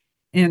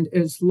 and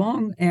as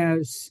long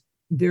as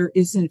there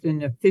isn't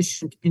an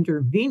efficient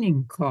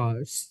intervening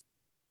cause,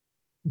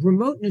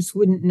 remoteness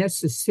wouldn't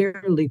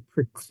necessarily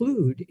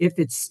preclude if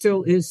it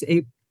still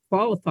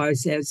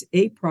qualifies as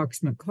a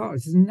proximate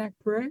cause. Isn't that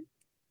correct?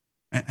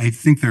 I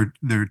think there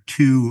are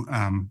two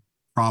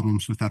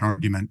problems with that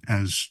argument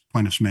as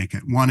plaintiffs make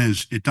it. One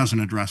is it doesn't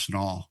address at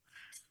all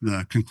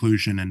the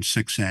conclusion in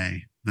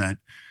 6A that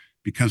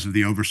because of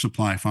the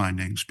oversupply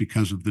findings,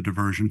 because of the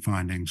diversion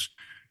findings,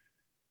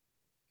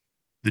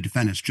 the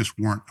defendants just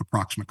weren't a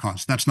proximate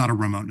cause. That's not a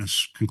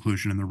remoteness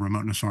conclusion, and the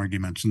remoteness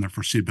arguments and the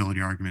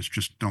foreseeability arguments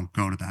just don't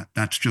go to that.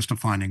 That's just a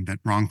finding that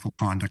wrongful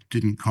conduct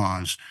didn't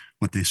cause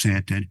what they say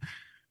it did.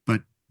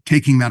 But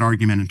taking that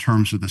argument in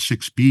terms of the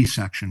 6B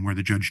section, where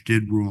the judge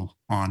did rule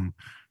on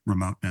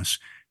remoteness,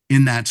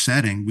 in that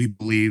setting, we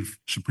believe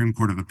Supreme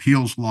Court of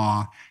Appeals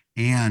law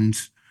and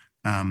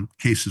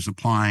cases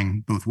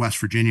applying both West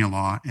Virginia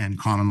law and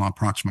common law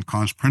proximate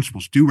cause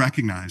principles do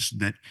recognize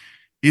that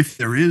if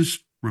there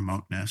is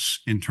remoteness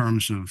in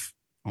terms of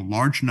a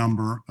large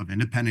number of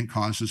independent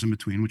causes in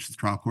between, which the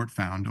trial court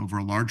found over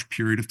a large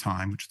period of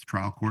time, which the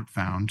trial court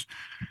found,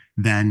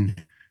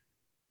 then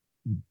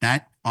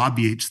that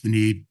obviates the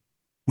need.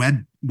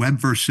 Webb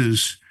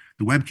versus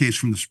the Webb case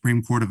from the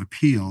Supreme Court of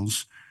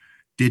Appeals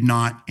did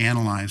not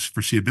analyze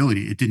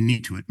foreseeability. It didn't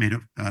need to. It made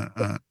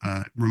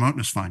a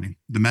remoteness finding.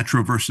 The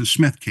Metro versus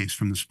Smith case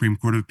from the Supreme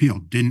Court of Appeal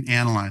didn't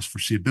analyze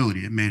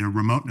foreseeability. It made a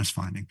remoteness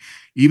finding.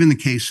 Even the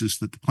cases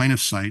that the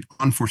plaintiffs cite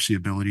on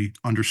foreseeability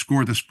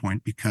underscore this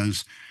point,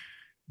 because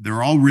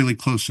they're all really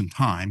close in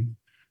time.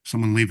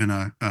 Someone leaving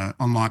a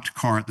unlocked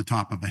car at the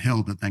top of a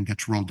hill that then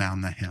gets rolled down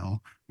the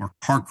hill, or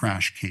car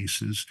crash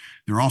cases,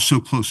 they're all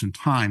so close in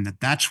time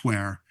that's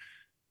where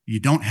you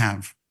don't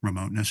have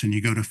remoteness and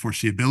you go to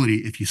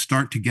foreseeability. If you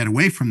start to get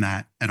away from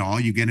that at all,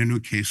 you get into a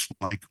case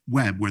like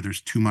Webb where there's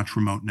too much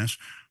remoteness,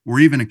 or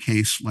even a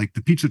case like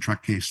the pizza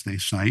truck case they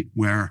cite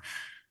where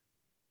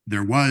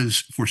there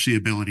was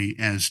foreseeability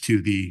as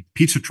to the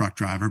pizza truck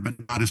driver, but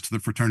not as to the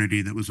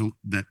fraternity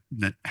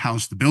that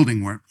housed the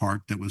building where it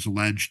parked, that was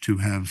alleged to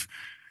have,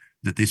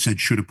 that they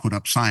said should have put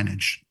up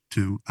signage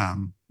to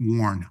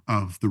warn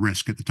of the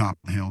risk at the top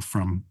of the hill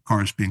from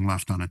cars being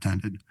left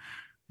unattended.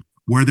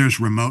 Where there's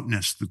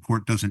remoteness, the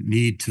court doesn't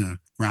need to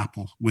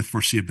grapple with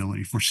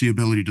foreseeability.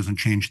 Foreseeability doesn't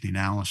change the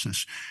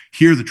analysis.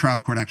 Here, the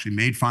trial court actually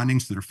made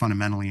findings that are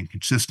fundamentally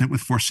inconsistent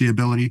with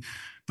foreseeability,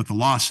 but the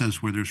law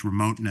says where there's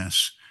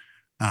remoteness,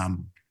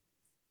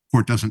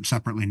 court doesn't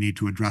separately need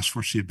to address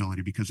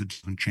foreseeability because it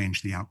doesn't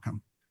change the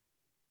outcome.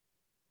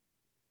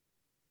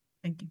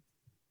 Thank you.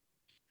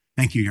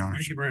 Thank you, Your Honor.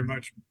 Thank you very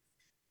much,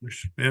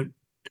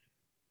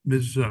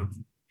 Ms.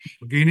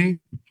 Bugini.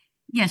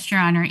 Yes, Your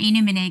Honor. Ina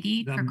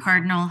Manegi for Done.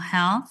 Cardinal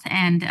Health,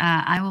 and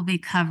I will be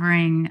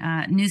covering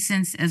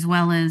nuisance as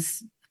well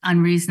as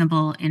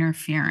unreasonable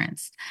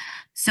interference.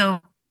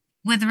 So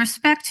with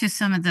respect to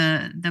some of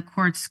the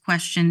court's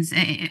questions,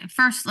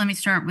 first, let me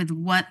start with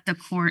what the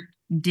court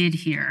did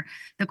here.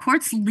 The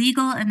court's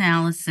legal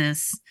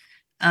analysis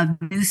of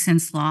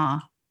nuisance law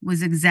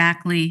was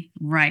exactly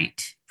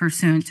right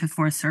pursuant to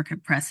Fourth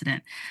Circuit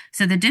precedent.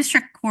 So the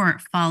district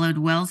court followed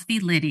Wells v.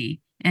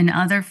 Liddy and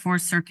other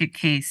Fourth Circuit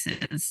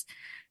cases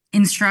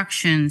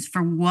instructions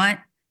for what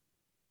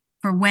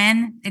for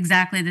when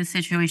exactly this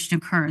situation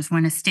occurs,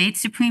 when a state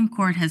Supreme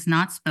Court has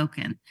not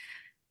spoken,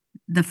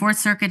 the Fourth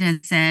Circuit has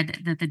said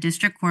that the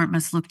district court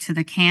must look to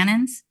the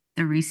canons,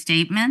 the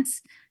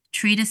restatements,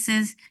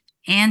 treatises,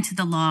 and to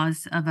the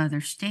laws of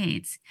other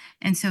states.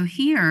 And so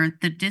here,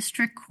 the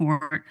district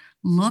court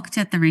looked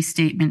at the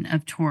restatement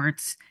of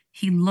torts,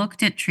 he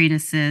looked at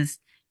treatises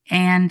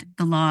and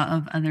the law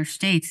of other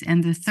states.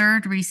 And the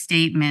third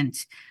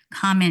restatement,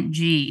 comment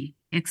G,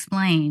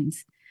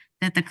 explains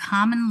that the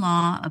common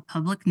law of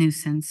public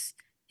nuisance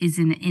is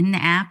an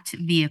inapt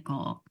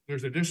vehicle.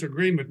 There's a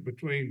disagreement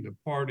between the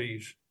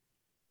parties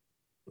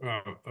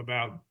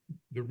about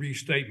the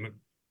restatement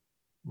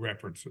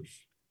references,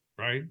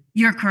 right?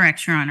 You're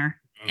correct, Your Honor.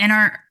 And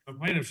the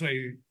plaintiffs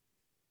say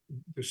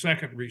the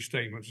second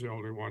restatement is the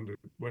only one that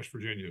West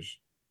Virginia's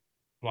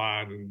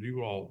applied, and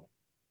you all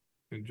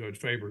and Judge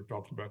Faber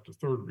talked about the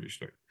third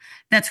restatement.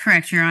 That's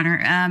correct, Your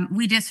Honor.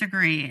 We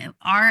disagree.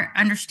 Our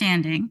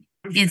understanding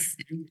is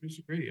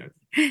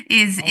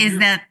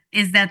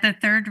that the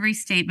third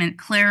restatement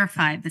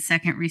clarified the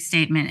second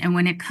restatement, and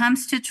when it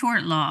comes to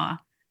tort law,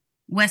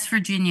 West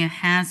Virginia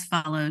has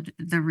followed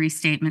the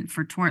restatement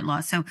for tort law.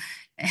 So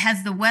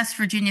has the West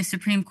Virginia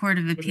Supreme Court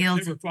of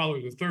Appeals never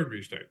followed the third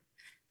restatement?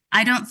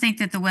 I don't think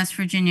that the West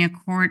Virginia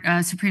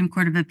Supreme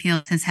Court of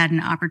Appeals has had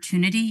an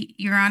opportunity,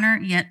 Your Honor,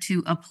 yet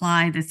to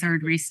apply the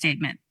third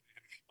restatement.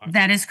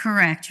 That is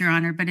correct, Your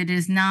Honor, but it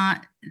is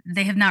not,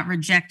 they have not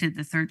rejected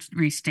the third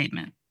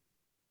restatement.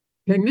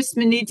 Okay, Ms.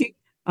 Manigi,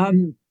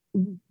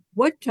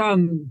 what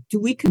do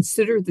we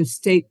consider the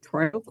state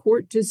trial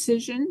court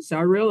decisions? I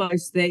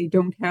realize they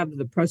don't have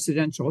the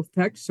precedential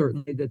effect,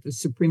 certainly, that the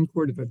Supreme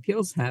Court of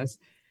Appeals has,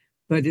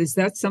 but is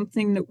that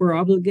something that we're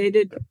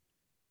obligated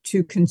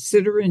to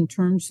consider in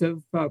terms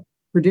of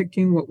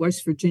predicting what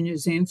West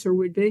Virginia's answer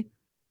would be?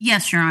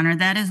 Yes, Your Honor.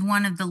 That is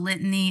one of the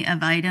litany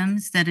of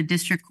items that a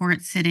district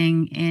court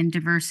sitting in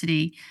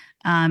diversity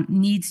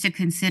needs to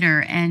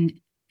consider. And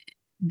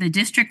the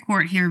district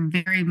court here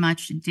very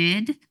much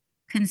did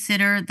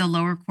consider the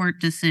lower court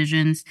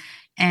decisions.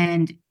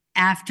 And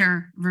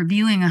after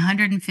reviewing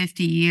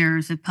 150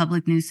 years of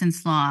public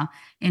nuisance law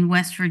in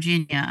West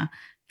Virginia,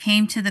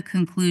 came to the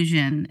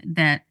conclusion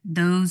that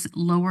those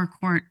lower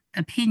court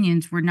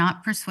opinions were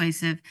not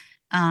persuasive,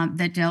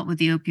 that dealt with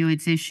the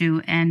opioids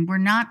issue and were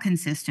not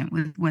consistent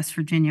with West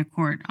Virginia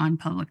court on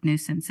public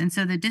nuisance. And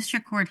so the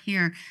district court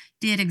here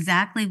did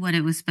exactly what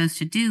it was supposed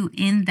to do,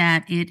 in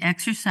that it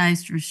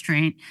exercised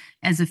restraint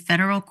as a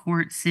federal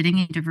court sitting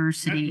in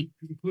diversity.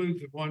 That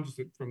includes the ones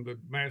that from the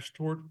mass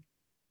tort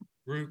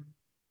group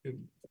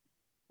in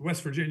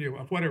West Virginia,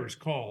 whatever it's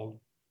called.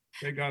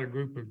 They got a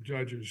group of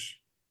judges,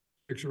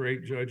 6 or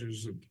 8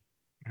 judges that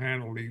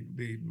handle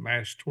the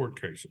mass tort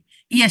cases.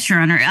 Yes, Your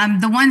Honor.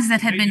 The ones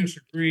that have been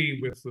disagree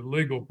with the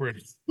legal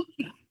principle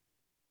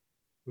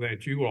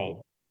that you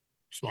all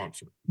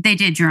sponsor. They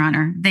did, Your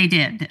Honor. They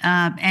did.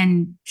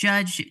 And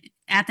Judge,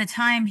 at the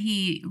time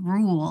he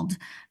ruled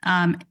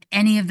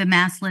any of the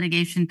mass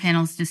litigation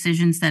panel's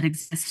decisions that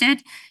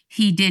existed,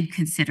 he did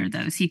consider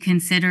those. He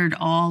considered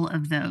all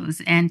of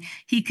those, and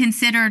he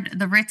considered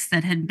the writs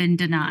that had been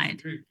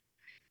denied.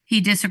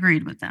 He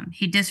disagreed with them.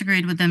 He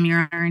disagreed with them,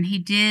 Your Honor, and he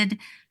did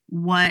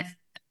what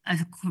a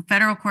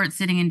federal court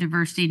sitting in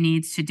diversity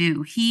needs to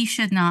do. He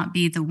should not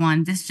be the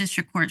one, this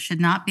district court should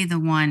not be the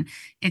one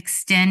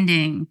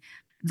extending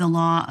the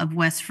law of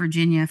West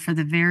Virginia for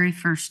the very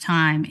first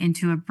time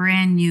into a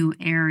brand new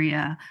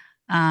area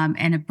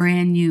and a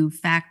brand new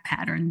fact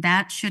pattern.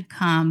 That should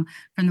come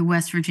from the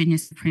West Virginia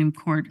Supreme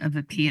Court of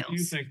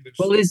Appeals.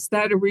 Well, is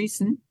that a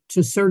reason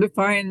to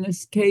certify in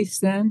this case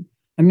then?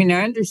 I mean,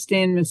 I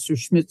understand Mr.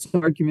 Schmidt's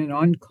argument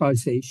on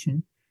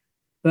causation,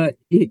 but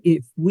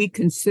if we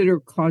consider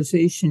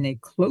causation a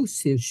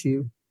close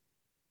issue,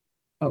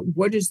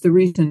 what is the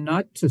reason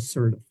not to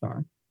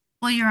certify?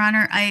 Well, Your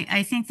Honor,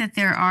 I think that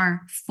there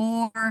are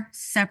 4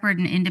 separate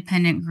and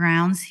independent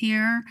grounds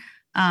here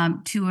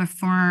to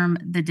affirm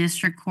the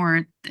district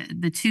court,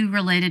 the 2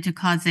 related to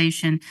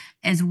causation,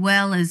 as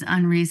well as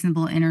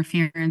unreasonable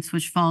interference,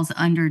 which falls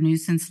under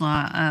nuisance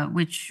law,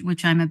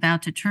 which I'm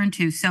about to turn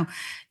to. So,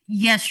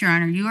 yes, Your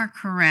Honor, you are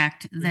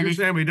correct. That you're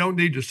saying we don't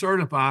need to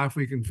certify if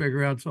we can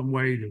figure out some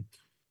way to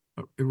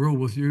rule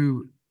with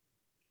you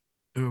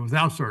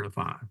without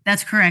certifying.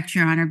 That's correct,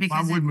 Your Honor.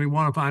 Because why wouldn't we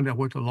want to find out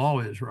what the law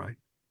is, right?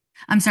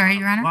 I'm sorry,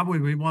 Your Honor? Why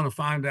would we want to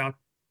find out,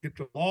 get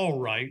the law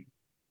right,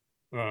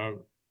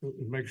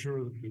 make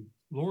sure that the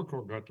lower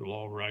court got the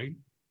law right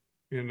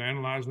in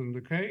analyzing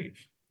the case?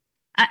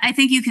 I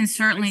think you can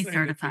certainly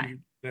certify.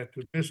 That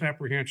the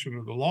misapprehension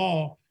of the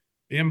law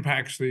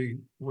impacts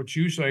what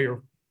you say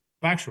are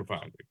factual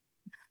findings.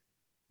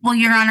 Well,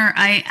 Your Honor,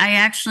 I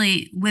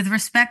actually, with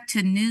respect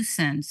to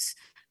nuisance,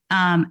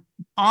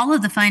 all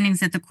of the findings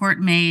that the court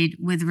made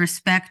with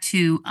respect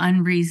to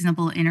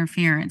unreasonable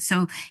interference.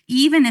 So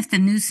even if the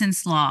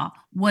nuisance law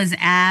was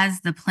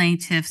as the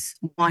plaintiffs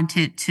want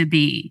it to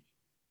be,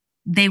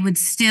 they would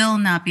still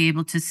not be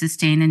able to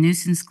sustain a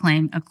nuisance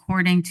claim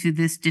according to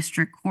this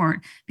district court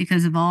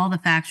because of all the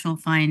factual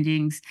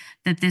findings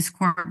that this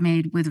court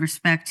made with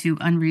respect to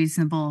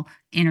unreasonable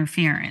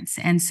interference.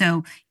 And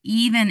so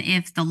even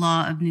if the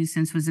law of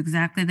nuisance was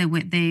exactly the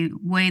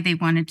way they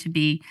wanted to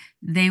be,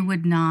 they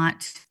would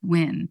not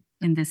win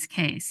in this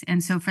case.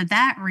 And so for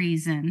that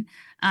reason,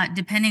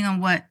 depending on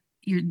what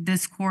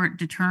this court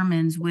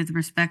determines with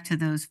respect to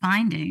those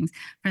findings,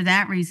 for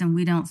that reason,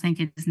 we don't think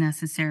it is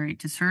necessary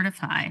to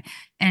certify.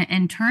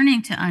 And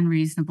turning to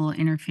unreasonable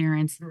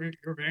interference.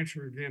 Your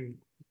answer again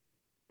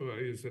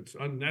is it's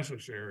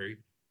unnecessary.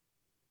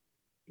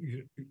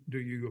 Do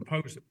you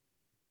oppose it?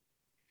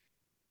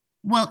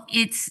 Well,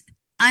 it's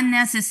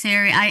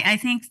unnecessary. I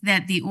think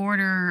that the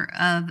order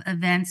of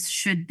events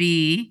should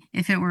be,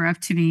 if it were up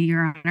to me,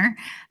 Your Honor,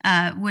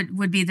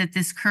 would be that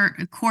this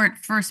court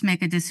first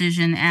make a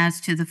decision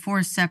as to the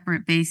 4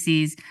 separate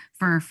bases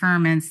for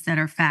affirmance that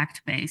are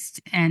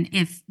fact-based. And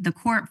if the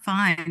court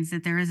finds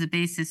that there is a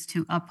basis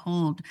to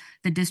uphold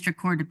the district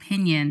court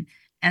opinion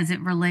as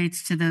it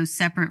relates to those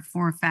separate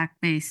 4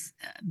 fact-based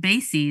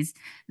bases,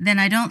 then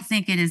I don't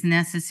think it is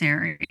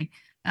necessary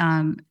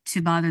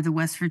to bother the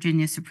West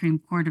Virginia Supreme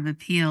Court of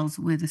Appeals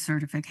with a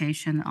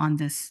certification on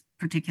this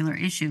particular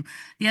issue.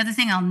 The other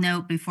thing I'll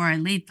note before I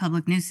leave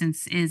public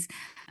nuisance is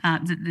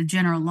the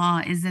general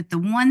law is that the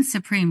one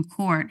Supreme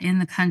Court in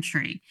the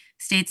country,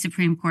 state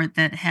Supreme Court,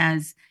 that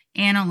has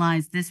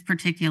analyzed this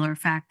particular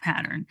fact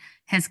pattern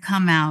has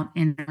come out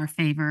in our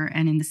favor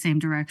and in the same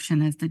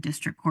direction as the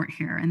district court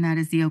here, and that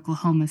is the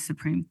Oklahoma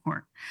Supreme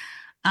Court.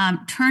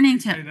 Turning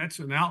to— That's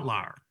an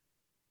outlier.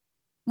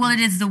 Well,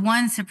 it is the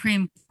one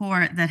Supreme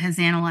Court that has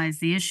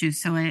analyzed the issue.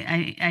 So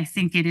I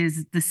think it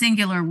is the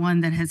singular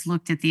one that has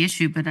looked at the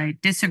issue, but I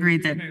disagree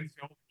that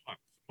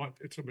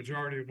it's a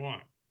majority of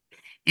one.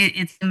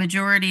 It's the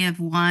majority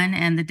of one,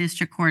 and the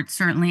district court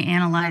certainly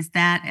analyzed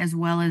that as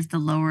well as the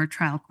lower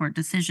trial court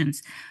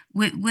decisions.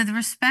 With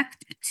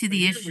respect to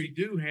the issue— We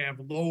do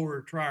have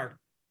lower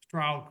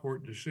trial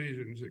court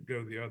decisions that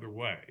go the other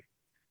way.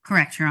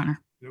 Correct, Your Honor.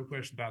 No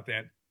question about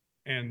that.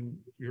 And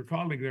your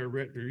colleague there,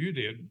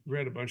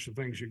 read a bunch of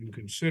things you can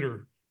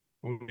consider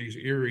on these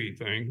eerie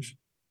things.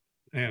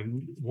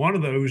 And one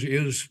of those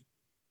is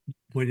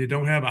when you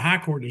don't have a high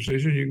court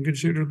decision, you can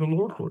consider the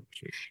lower court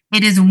decision.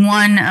 It is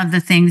one of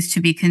the things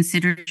to be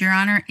considered, Your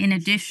Honor. In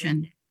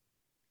addition,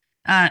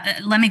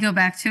 let me go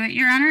back to it,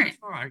 Your Honor. That's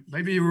all right.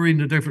 Maybe you were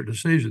reading a different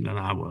decision than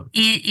I was.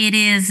 It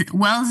is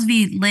Wells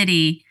v.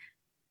 Liddy,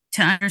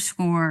 to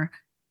underscore,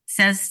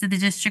 says to the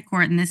district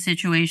court in this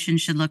situation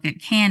should look at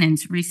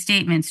canons,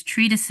 restatements,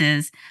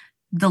 treatises,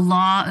 the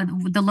law,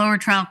 the lower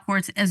trial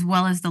courts, as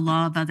well as the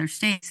law of other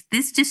states.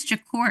 This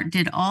district court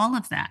did all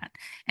of that,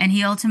 and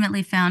he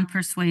ultimately found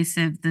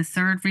persuasive the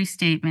 3rd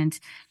restatement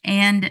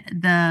and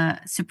the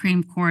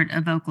Supreme Court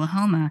of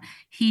Oklahoma.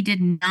 He did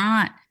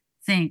not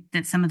think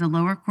that some of the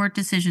lower court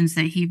decisions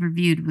that he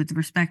reviewed with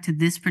respect to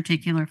this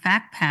particular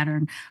fact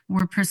pattern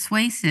were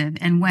persuasive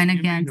and went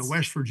against the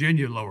West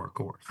Virginia lower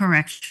court.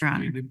 Correct, Your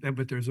Honor.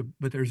 But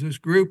there's this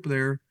group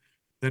there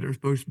that are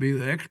supposed to be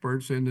the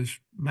experts in this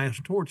mass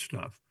tort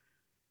stuff.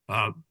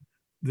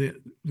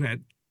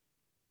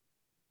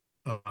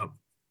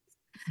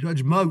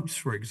 Judge Motes,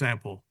 for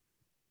example,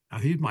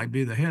 he might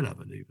be the head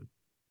of it even.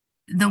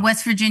 The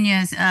West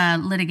Virginia's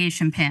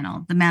litigation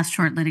panel, the mass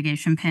tort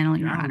litigation panel,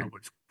 Your Honor. I don't know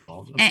what's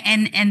called.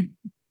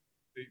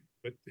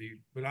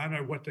 But I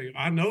know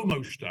I know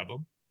most of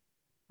them,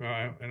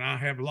 and I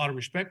have a lot of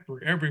respect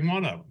for every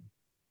one of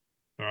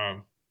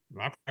them.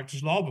 I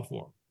practiced law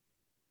before,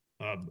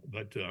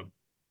 but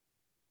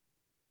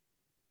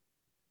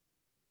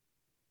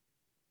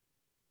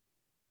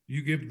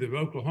you give the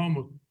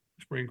Oklahoma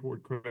Supreme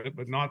Court credit,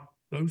 but not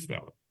those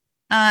fellows.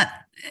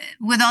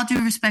 With all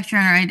due respect,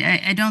 Your Honor,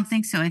 I don't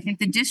think so. I think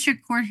the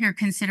district court here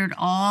considered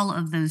all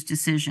of those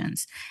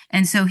decisions.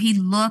 And so he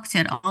looked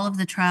at all of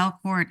the trial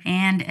court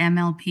and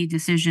MLP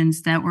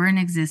decisions that were in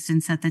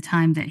existence at the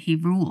time that he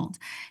ruled.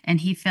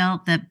 And he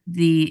felt that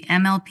the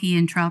MLP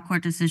and trial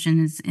court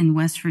decisions in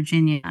West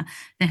Virginia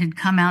that had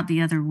come out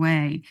the other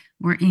way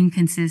were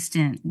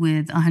inconsistent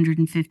with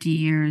 150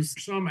 years.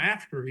 Some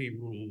after he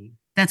ruled.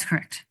 That's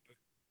correct.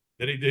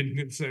 That he didn't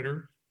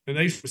consider. And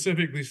they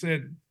specifically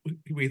said,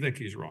 we think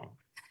he's wrong.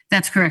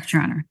 That's correct,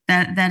 Your Honor.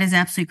 That is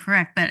absolutely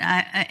correct. But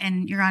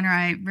and Your Honor,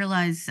 I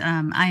realize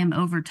I am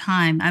over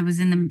time. I was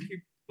in the— As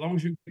long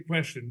as you get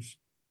questions,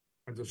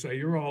 as I say,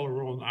 you're all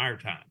on our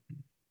time.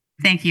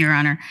 Thank you, Your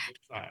Honor.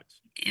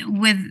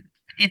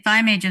 If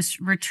I may just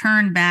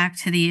return back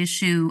to the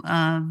issue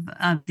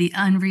of the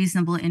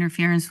unreasonable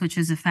interference, which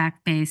is a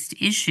fact-based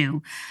issue.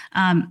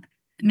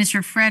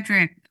 Mr.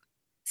 Frederick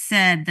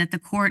said that the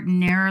court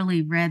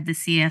narrowly read the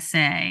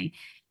CSA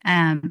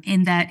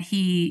in that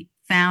he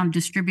found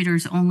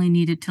distributors only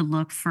needed to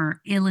look for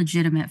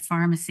illegitimate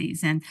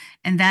pharmacies, and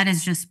that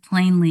is just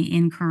plainly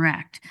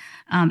incorrect.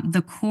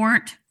 The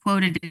court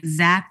quoted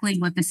exactly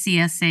what the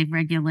CSA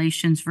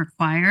regulations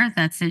require.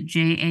 That's at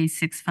JA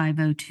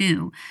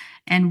 6502.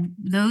 And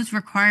those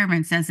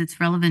requirements, as it's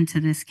relevant to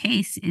this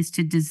case, is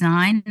to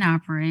design and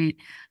operate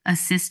a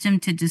system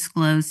to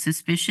disclose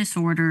suspicious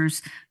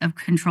orders of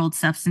controlled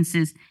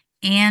substances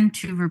and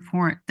to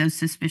report those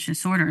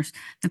suspicious orders.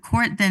 The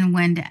court then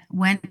went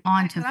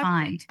on to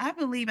find. I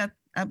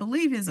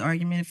believe his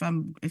argument,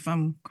 if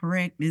I'm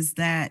correct, is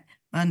that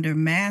under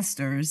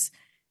Masters,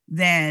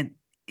 that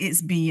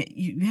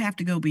you have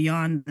to go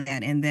beyond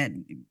that, and that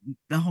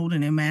the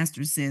holding in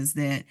Masters says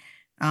that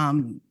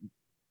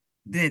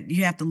that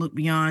you have to look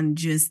beyond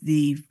just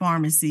the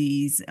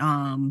pharmacies.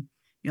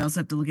 You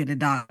also have to look at the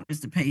doctors,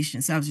 the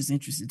patients. So I was just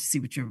interested to see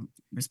what your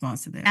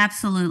response to that.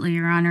 Absolutely,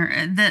 Your Honor.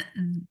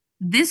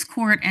 This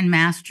court and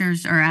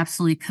Masters are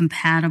absolutely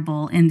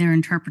compatible in their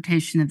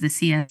interpretation of the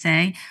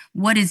CSA.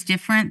 What is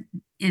different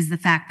is the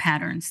fact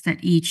patterns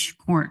that each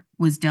court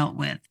was dealt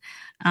with.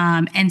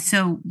 And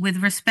so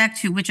with respect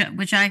to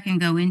which I can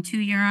go into,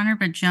 Your Honor,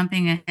 but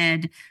jumping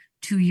ahead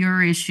to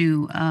your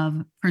issue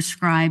of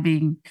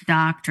prescribing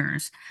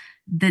doctors,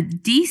 the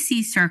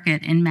DC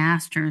Circuit in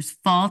Masters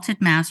faulted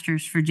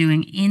Masters for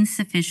doing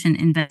insufficient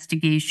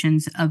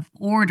investigations of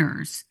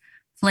orders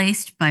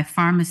placed by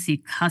pharmacy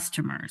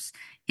customers.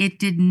 It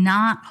did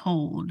not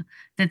hold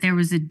that there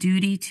was a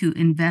duty to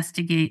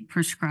investigate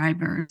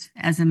prescribers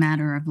as a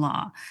matter of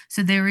law.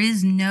 So there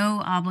is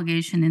no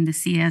obligation in the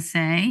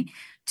CSA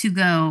to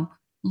go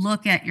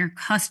look at your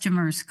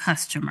customer's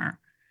customer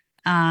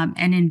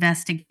and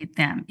investigate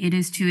them. It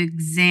is to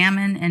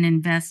examine and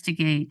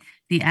investigate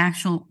the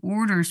actual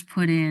orders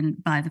put in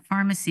by the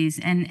pharmacies.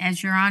 And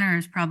as Your Honor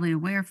is probably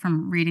aware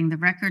from reading the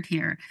record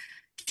here,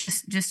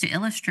 just to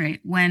illustrate,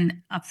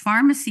 when a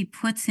pharmacy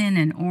puts in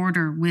an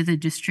order with a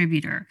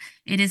distributor,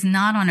 it is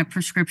not on a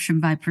prescription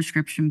by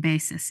prescription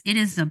basis. It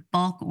is a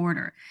bulk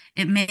order.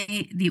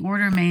 The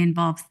order may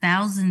involve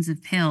thousands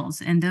of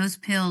pills, and those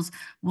pills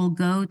will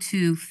go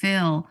to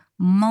fill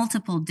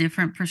multiple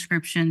different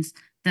prescriptions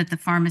that the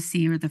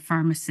pharmacy or the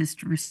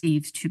pharmacist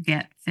receives to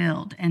get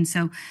filled. And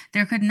so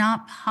there could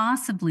not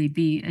possibly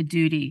be a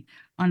duty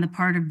on the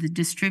part of the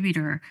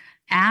distributor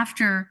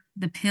after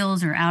the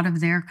pills are out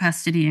of their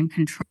custody and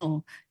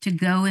control to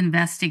go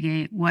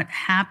investigate what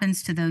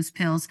happens to those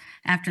pills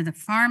after the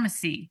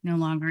pharmacy no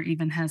longer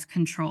even has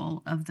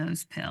control of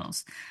those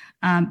pills.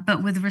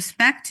 But with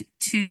respect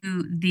to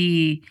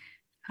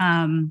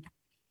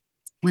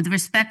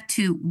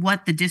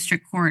what the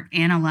district court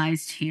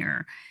analyzed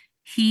here,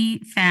 he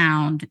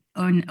found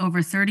on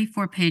over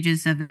 34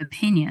 pages of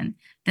opinion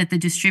that the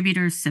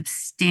distributors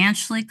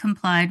substantially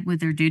complied with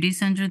their duties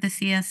under the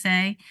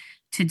CSA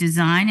to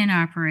design and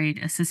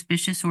operate a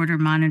suspicious order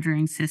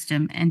monitoring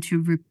system and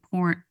to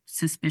report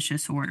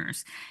suspicious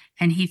orders.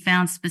 And he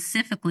found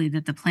specifically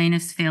that the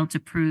plaintiffs failed to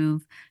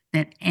prove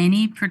that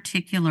any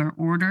particular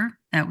order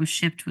that was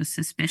shipped was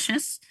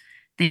suspicious.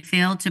 They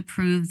failed to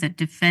prove that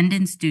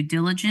defendants' due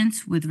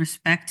diligence with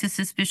respect to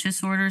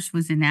suspicious orders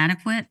was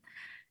inadequate.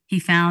 He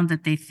found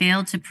that they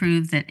failed to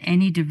prove that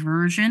any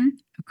diversion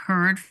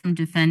occurred from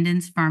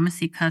defendants'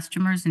 pharmacy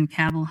customers in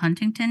Cabell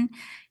Huntington.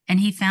 And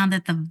he found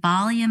that the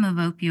volume of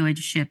opioids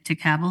shipped to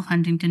Cabell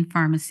Huntington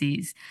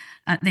pharmacies,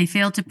 they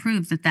failed to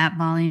prove that that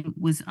volume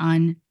was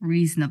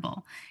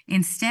unreasonable.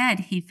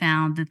 Instead, he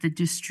found that the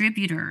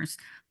distributors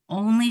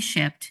only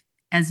shipped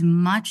as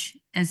much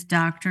as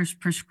doctors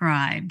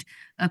prescribed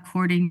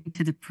according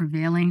to the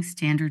prevailing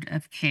standard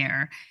of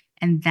care.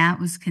 And that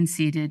was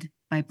conceded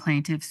by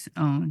plaintiffs'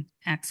 own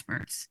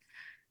experts.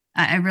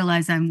 I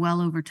realize I'm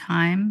well over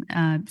time,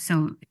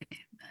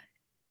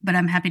 but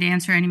I'm happy to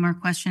answer any more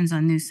questions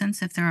on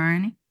nuisance if there are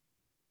any.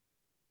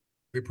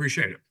 We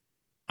appreciate it.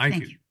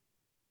 Thank you.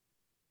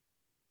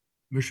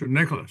 Mr.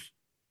 Nicholas.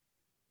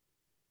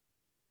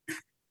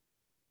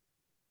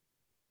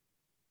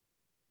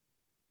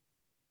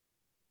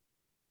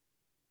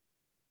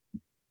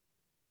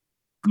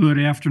 Good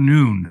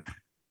afternoon,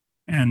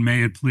 and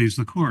may it please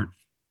the court.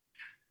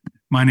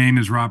 My name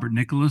is Robert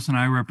Nicholas, and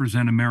I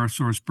represent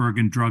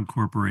Amerisourcebergen Drug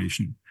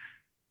Corporation.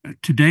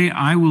 Today,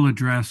 I will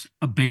address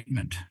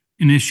abatement,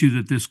 an issue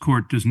that this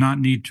court does not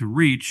need to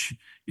reach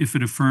if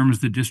it affirms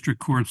the district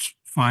court's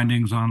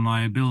findings on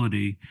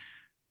liability,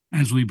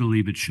 as we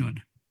believe it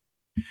should.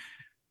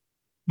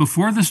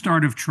 Before the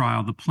start of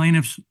trial, the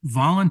plaintiffs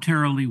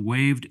voluntarily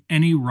waived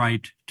any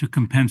right to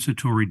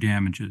compensatory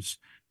damages.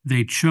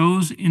 They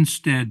chose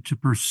instead to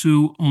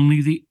pursue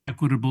only the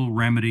equitable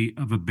remedy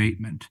of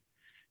abatement.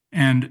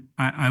 And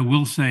I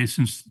will say,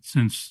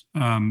 since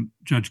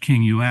Judge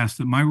King, you asked,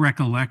 that my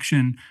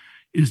recollection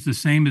is the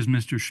same as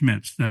Mr.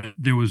 Schmidt's, that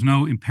there was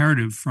no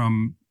imperative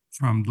from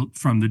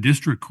the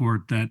district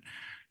court that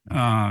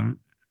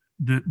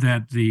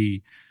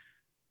the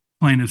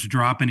plaintiffs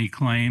drop any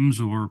claims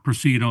or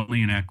proceed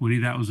only in equity.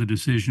 That was a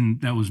decision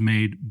that was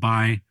made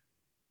by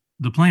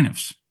the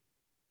plaintiffs.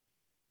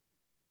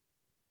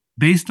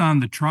 Based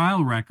on the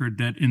trial record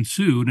that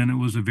ensued, and it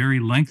was a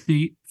very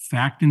lengthy,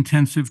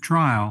 fact-intensive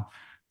trial,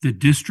 the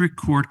district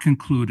court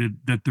concluded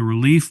that the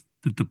relief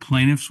that the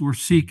plaintiffs were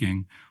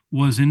seeking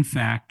was in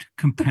fact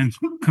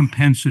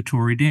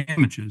compensatory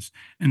damages,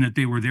 and that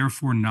they were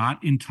therefore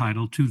not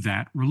entitled to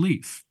that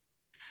relief.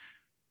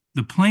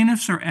 The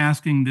plaintiffs are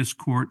asking this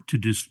court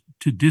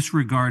to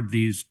disregard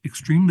these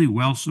extremely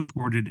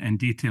well-supported and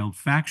detailed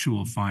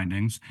factual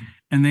findings,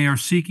 and they are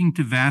seeking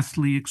to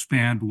vastly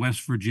expand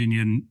West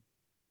Virginia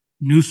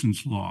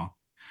nuisance law.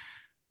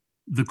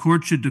 The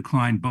court should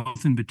decline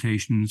both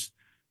invitations.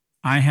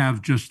 I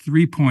have just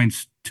 3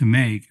 points to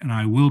make, and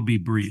I will be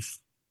brief.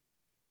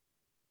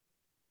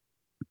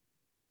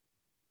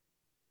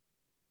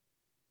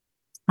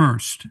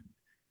 First,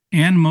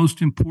 and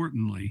most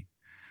importantly,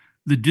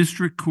 the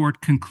district court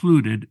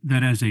concluded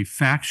that as a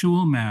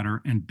factual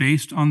matter and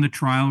based on the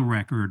trial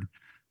record,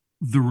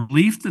 the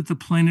relief that the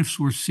plaintiffs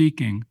were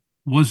seeking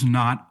was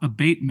not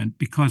abatement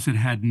because it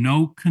had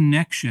no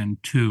connection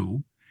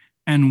to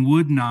and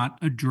would not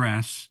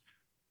address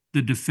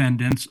the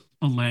defendant's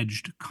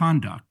alleged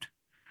conduct.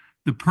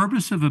 The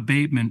purpose of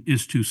abatement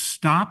is to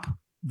stop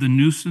the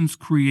nuisance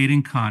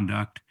creating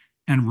conduct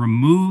and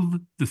remove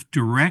the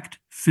direct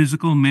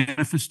physical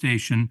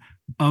manifestation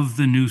of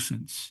the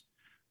nuisance.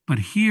 But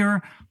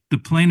here, the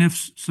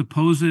plaintiff's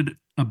supposed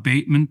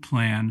abatement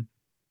plan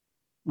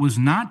was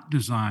not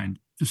designed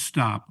to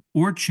stop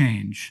or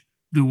change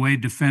the way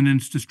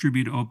defendants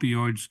distribute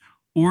opioids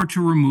or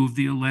to remove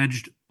the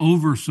alleged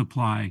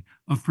oversupply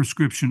of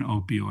prescription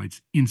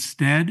opioids.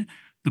 Instead,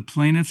 the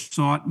plaintiffs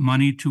sought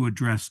money to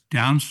address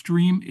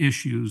downstream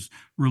issues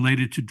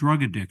related to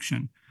drug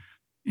addiction,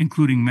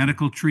 including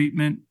medical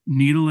treatment,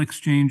 needle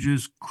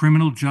exchanges,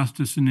 criminal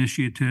justice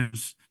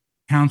initiatives,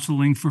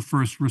 counseling for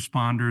first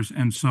responders,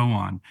 and so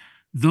on.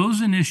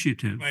 Those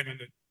initiatives... Claiming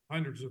that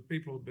hundreds of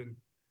people have been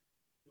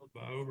killed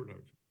by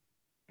overdose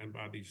and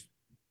by these,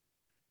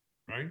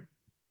 right?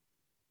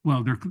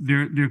 Well,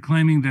 they're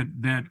claiming that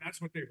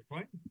that's what they were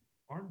claiming.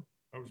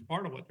 That was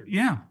part of what they're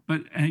yeah,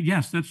 but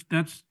yes,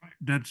 that's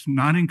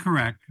not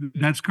incorrect.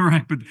 That's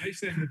correct, but they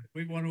said that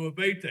we want to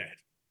abate that.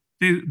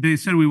 They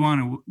said we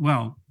want to.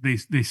 Well, they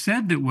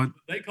said that what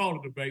they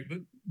called it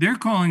abatement. They're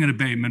calling it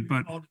abatement,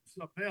 but called it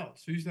something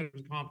else. So you said it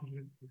was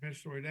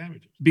compensatory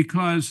damages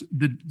because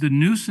the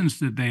nuisance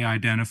that they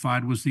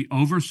identified was the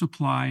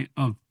oversupply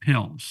of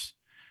pills.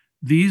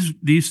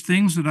 These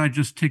things that I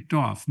just ticked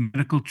off: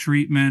 medical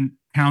treatment,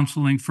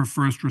 counseling for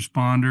first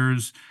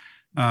responders,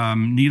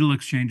 needle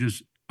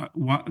exchanges.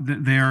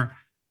 They're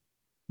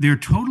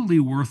totally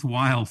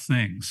worthwhile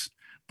things,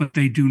 but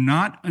they do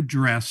not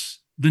address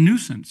the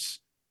nuisance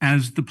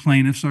as the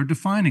plaintiffs are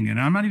defining it.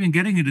 And I'm not even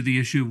getting into the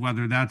issue of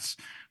whether that's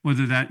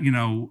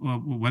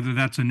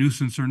a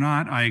nuisance or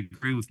not. I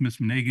agree with Ms.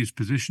 Maneghi's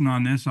position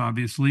on this,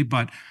 obviously,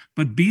 but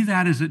be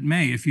that as it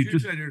may, if you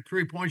just said there are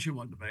 3 points you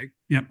wanted to make.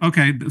 Yeah.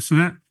 Okay. So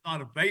that's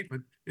not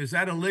abatement. Is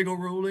that a legal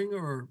ruling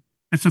or?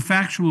 It's a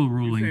factual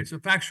ruling. It's a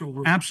factual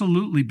ruling.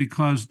 Absolutely,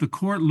 because the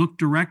court looked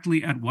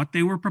directly at what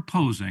they were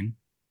proposing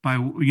by,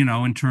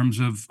 in terms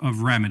of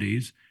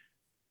remedies.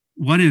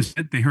 What is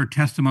it? They heard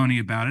testimony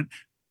about it,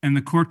 and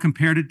the court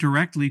compared it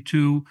directly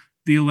to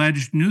the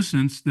alleged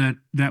nuisance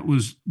that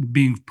was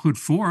being put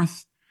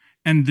forth,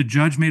 and the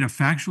judge made a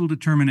factual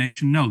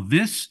determination. No,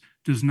 this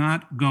does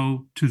not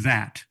go to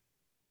that.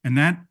 And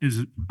that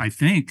is, I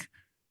think,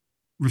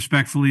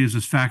 respectfully, is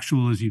as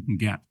factual as you can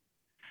get.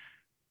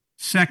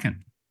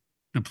 Second,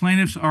 the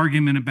plaintiff's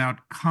argument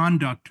about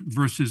conduct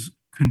versus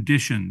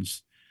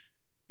conditions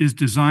is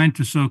designed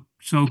to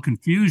sow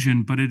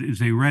confusion, but it is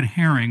a red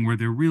herring where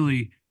there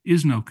really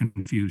is no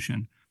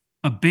confusion.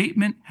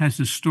 Abatement has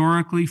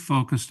historically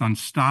focused on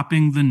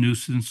stopping the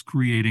nuisance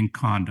creating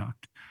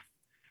conduct,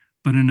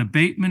 but an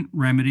abatement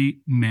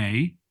remedy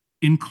may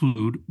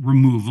include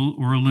removal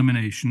or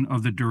elimination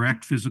of the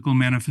direct physical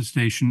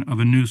manifestation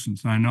of a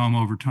nuisance. I know I'm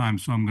over time,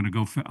 so I'm going to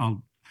go. Do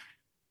you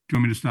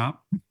want me to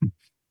stop?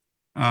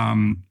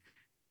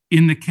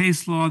 In the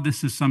case law,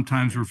 this is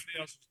sometimes.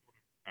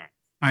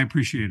 I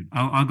appreciate it.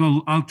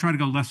 I'll try to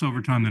go less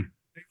over time than.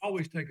 They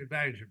always take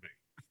advantage of me.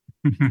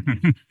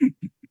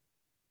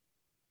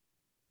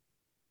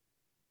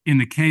 In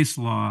the case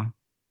law,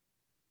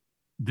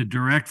 the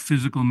direct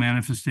physical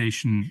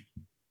manifestation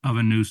of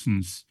a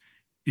nuisance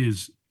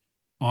is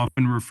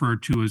often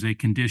referred to as a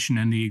condition,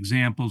 and the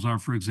examples are,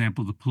 for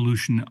example, the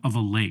pollution of a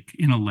lake,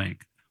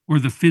 or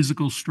the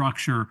physical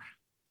structure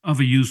of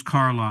a used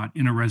car lot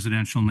in a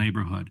residential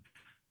neighborhood.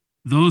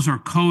 Those are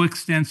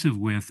coextensive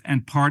with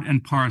and part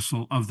and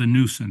parcel of the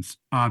nuisance,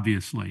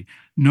 obviously.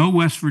 No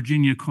West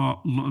Virginia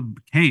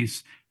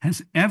case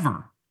has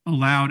ever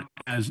allowed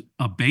as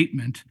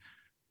abatement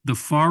the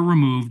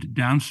far-removed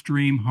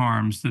downstream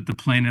harms that the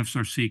plaintiffs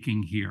are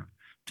seeking here.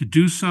 To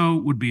do so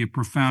would be a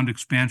profound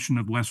expansion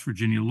of West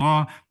Virginia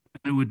law,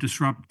 and it would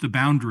disrupt the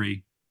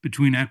boundary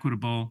between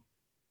equitable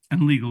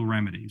and legal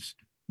remedies.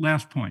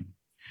 Last point.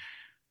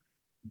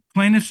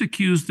 Plaintiffs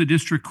accused the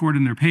district court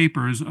in their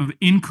papers of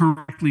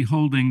incorrectly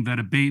holding that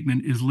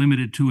abatement is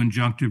limited to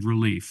injunctive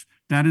relief.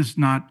 That is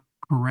not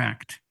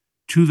correct.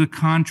 To the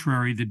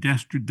contrary, the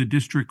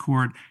district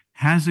court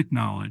has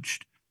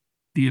acknowledged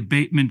the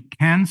abatement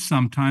can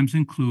sometimes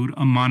include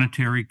a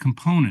monetary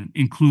component,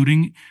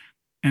 including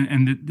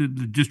and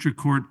the district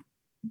court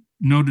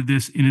noted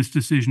this in its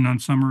decision on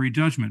summary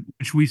judgment,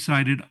 which we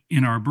cited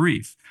in our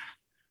brief.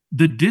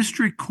 The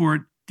district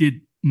court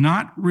did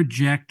not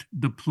reject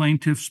the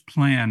plaintiff's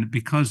plan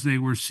because they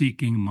were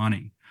seeking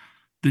money.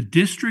 The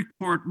district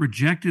court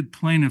rejected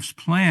plaintiff's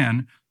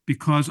plan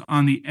because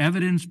on the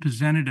evidence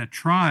presented at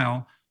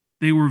trial,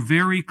 they were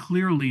very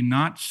clearly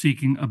not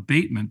seeking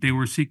abatement. They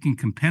were seeking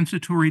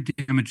compensatory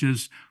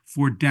damages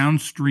for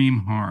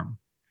downstream harm.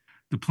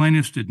 The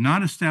plaintiffs did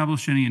not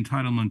establish any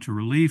entitlement to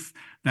relief.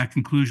 That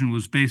conclusion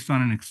was based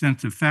on an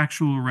extensive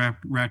factual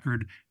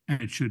record,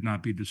 and it should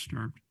not be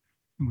disturbed.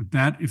 And with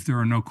that, if there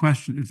are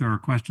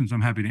questions,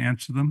 I'm happy to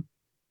answer them.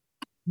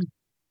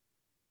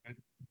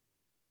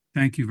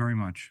 Thank you very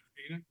much.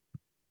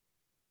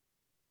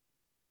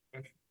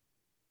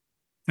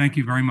 Thank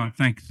you very much.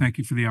 Thank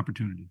you for the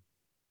opportunity.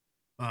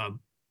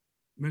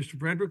 Mr.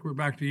 Frederick, we're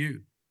back to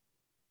you.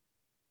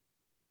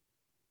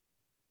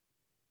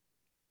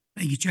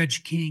 Thank you,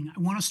 Judge King. I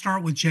want to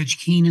start with Judge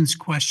Keenan's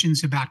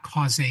questions about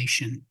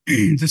causation.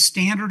 The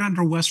standard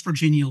under West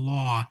Virginia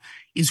law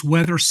is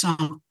whether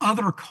some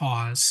other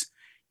cause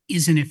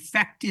is an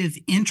effective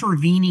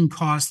intervening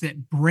cause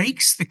that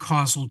breaks the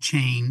causal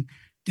chain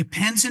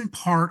depends in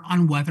part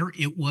on whether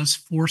it was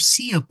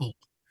foreseeable.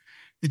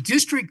 The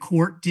district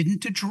court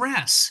didn't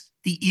address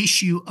the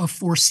issue of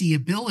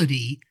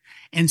foreseeability,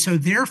 and so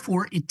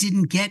therefore it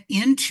didn't get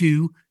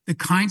into the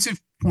kinds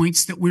of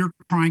points that we're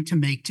trying to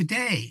make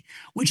today,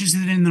 which is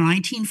that in the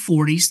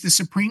 1940s, the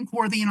Supreme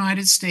Court of the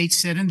United States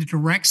said in the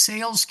direct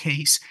sales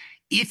case,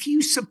 if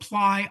you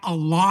supply a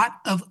lot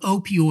of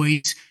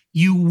opioids,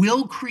 you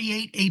will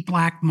create a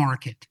black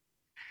market.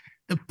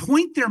 The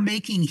point they're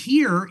making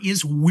here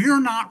is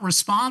we're not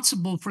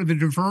responsible for the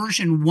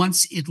diversion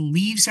once it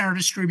leaves our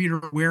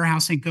distributor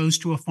warehouse and goes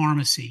to a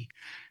pharmacy.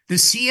 The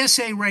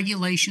CSA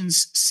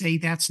regulations say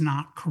that's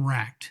not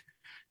correct.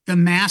 The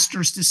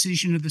master's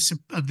decision of the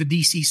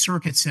DC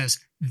Circuit says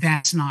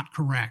that's not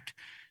correct.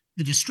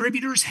 The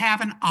distributors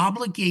have an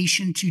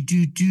obligation to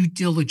do due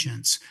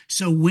diligence.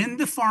 So when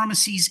the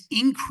pharmacies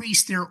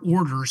increased their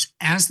orders,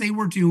 as they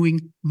were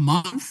doing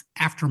month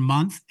after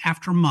month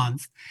after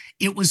month,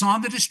 it was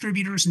on the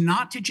distributors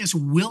not to just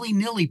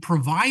willy-nilly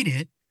provide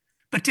it,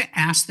 but to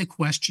ask the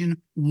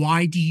question,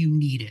 why do you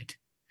need it?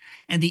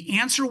 And the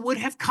answer would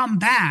have come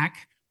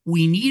back,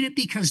 we need it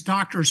because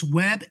Doctors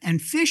Webb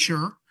and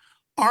Fisher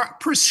are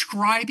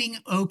prescribing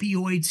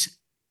opioids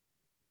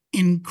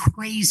in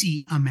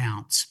crazy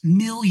amounts,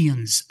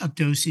 millions of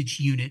dosage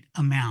unit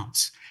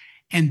amounts.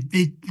 And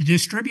the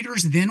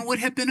distributors then would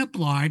have been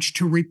obliged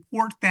to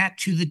report that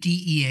to the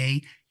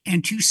DEA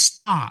and to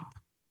stop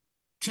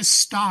the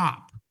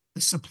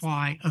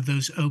supply of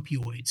those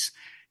opioids.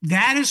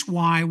 That is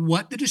why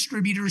what the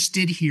distributors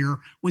did here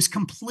was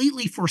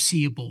completely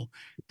foreseeable.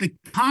 The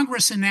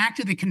Congress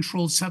enacted the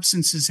Controlled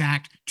Substances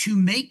Act to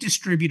make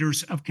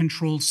distributors of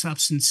controlled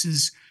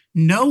substances,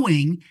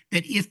 knowing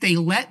that if they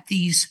let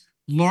these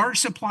large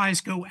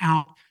supplies go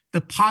out,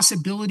 the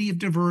possibility of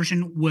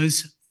diversion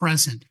was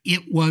present.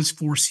 It was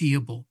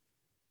foreseeable.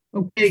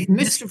 Okay,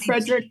 Mr.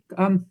 Frederick,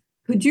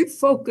 could you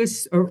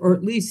focus or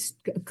at least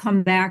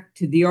come back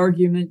to the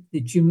argument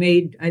that you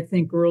made, I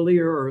think,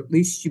 earlier, or at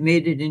least you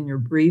made it in your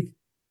brief,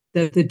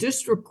 that the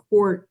district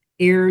court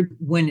erred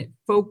when it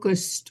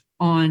focused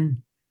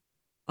on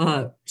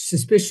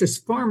suspicious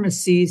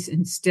pharmacies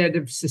instead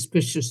of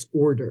suspicious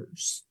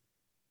orders?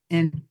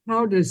 And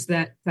how does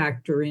that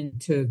factor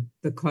into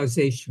the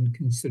causation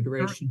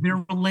consideration?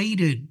 They're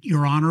related,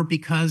 Your Honor,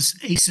 because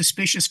a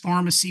suspicious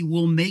pharmacy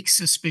will make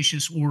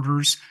suspicious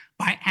orders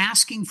by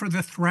asking for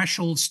the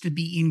thresholds to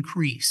be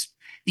increased.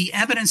 The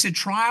evidence at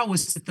trial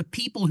was that the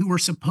people who were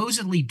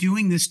supposedly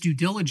doing this due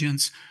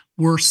diligence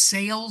were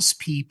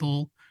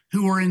salespeople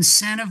who were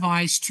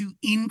incentivized to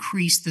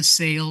increase the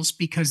sales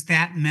because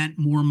that meant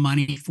more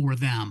money for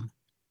them.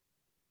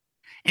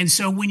 And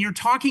so when you're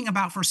talking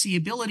about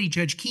foreseeability,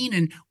 Judge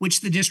Keenan, which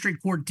the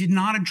district court did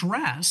not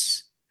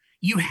address,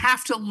 you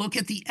have to look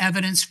at the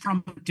evidence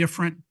from a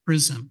different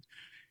prism.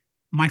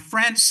 My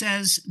friend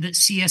says that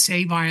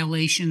CSA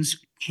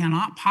violations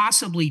cannot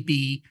possibly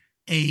be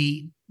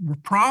a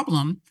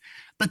problem,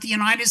 but the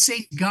United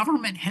States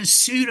government has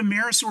sued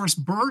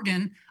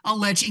Amerisourcebergen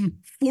alleging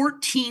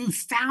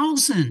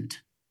 14,000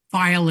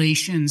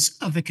 violations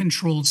of the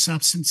Controlled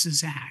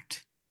Substances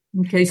Act.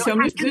 Okay, so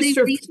how can they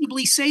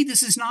reasonably say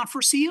this is not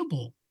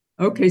foreseeable?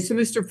 Okay, so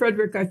Mr.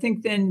 Frederick, I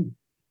think then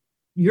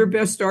your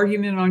best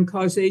argument on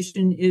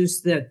causation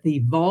is that the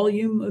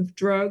volume of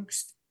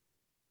drugs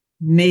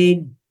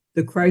made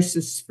the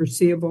crisis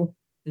foreseeable.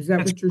 Is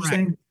that what you're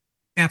saying?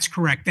 That's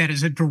correct. That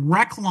is a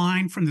direct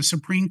line from the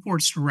Supreme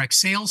Court's direct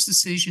sales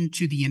decision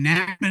to the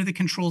enactment of the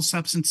Controlled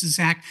Substances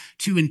Act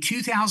to in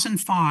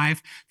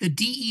 2005, the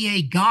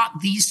DEA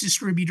got these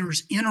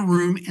distributors in a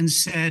room and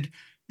said,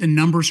 the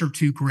numbers are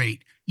too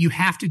great. You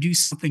have to do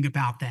something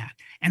about that.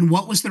 And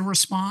what was the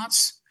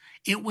response?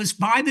 It was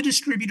by the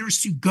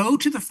distributors to go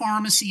to the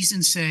pharmacies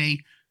and say,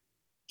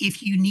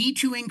 if you need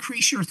to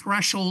increase your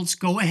thresholds,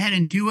 go ahead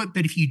and do it.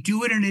 But if you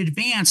do it in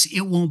advance,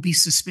 it won't be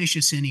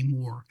suspicious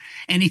anymore.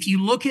 And if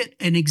you look at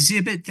an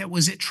exhibit that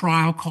was at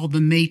trial called the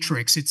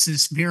Matrix, it's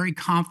this very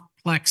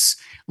complex,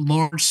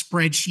 large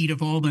spreadsheet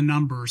of all the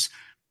numbers.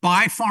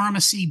 By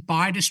pharmacy,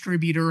 by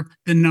distributor,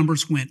 the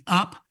numbers went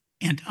up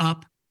and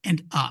up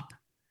and up.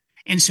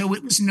 And so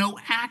it was no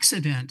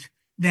accident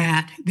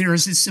that there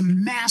is this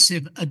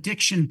massive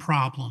addiction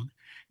problem.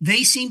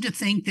 They seem to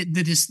think that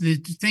the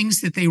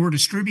things that they were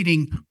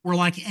distributing were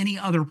like any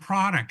other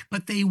product,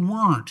 but they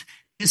weren't.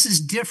 This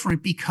is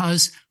different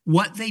because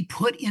what they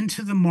put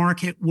into the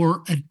market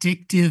were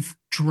addictive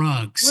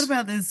drugs. What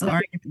about this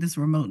argument, this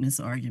remoteness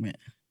argument?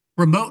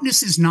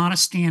 Remoteness is not a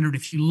standard.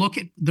 If you look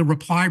at the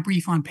reply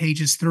brief on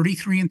pages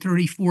 33 and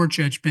 34,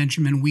 Judge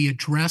Benjamin, we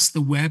address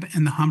the Webb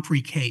and the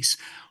Humphrey case.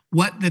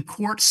 What the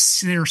court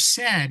there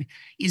said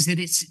is that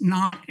it's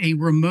not a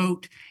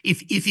remote,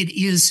 if it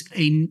is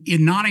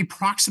not a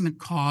proximate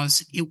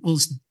cause, it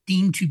was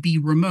deemed to be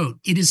remote.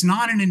 It is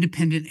not an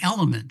independent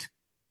element.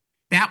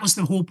 That was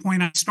the whole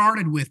point I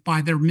started with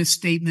by their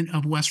misstatement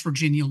of West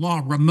Virginia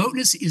law.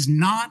 Remoteness is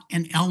not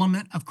an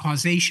element of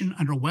causation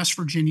under West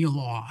Virginia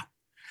law.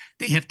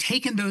 They have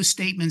taken those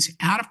statements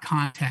out of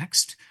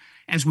context,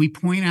 as we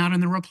point out in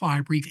the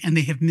reply brief, and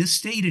they have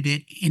misstated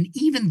it. And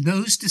even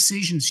those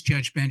decisions,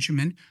 Judge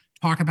Benjamin,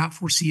 talk about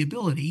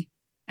foreseeability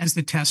as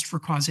the test for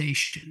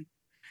causation.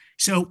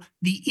 So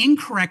the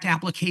incorrect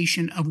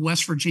application of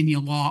West Virginia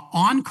law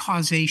on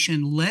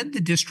causation led the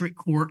district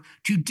court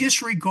to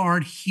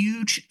disregard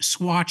huge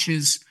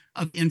swatches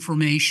of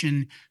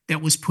information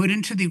that was put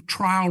into the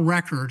trial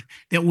record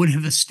that would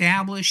have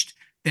established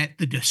that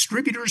the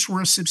distributors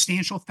were a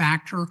substantial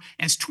factor,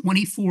 as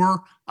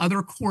 24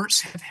 other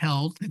courts have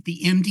held, that the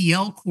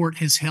MDL court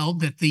has held,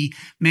 that the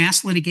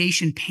mass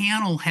litigation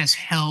panel has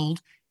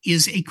held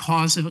is a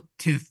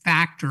causative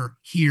factor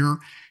here.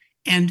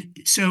 And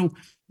so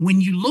when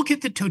you look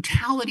at the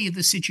totality of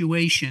the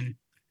situation,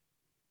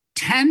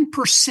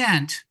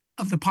 10%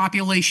 of the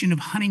population of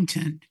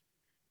Huntington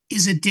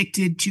is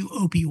addicted to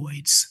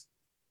opioids.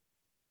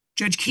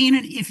 Judge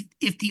Keenan,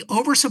 if the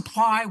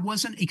oversupply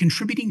wasn't a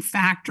contributing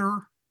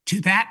factor to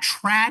that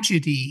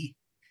tragedy,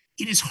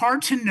 it is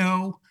hard to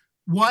know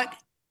what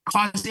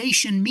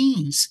causation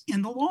means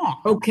in the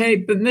law. Okay,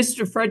 but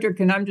Mr. Frederick,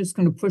 and I'm just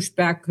going to push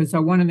back because I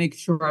want to make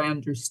sure I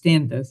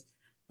understand this.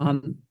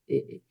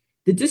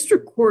 The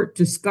district court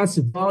discussed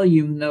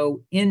volume,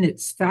 though, in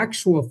its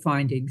factual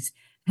findings.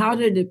 How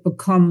did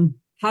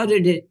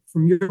it,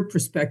 from your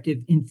perspective,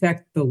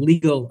 infect the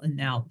legal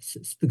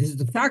analysis? Because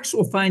the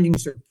factual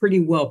findings are pretty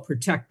well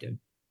protected,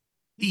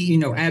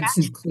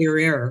 absent clear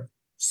error.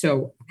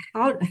 So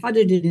how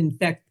did it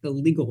infect the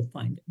legal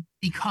finding?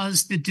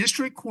 Because the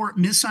district court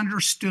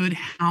misunderstood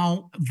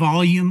how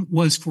volume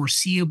was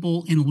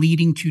foreseeable in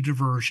leading to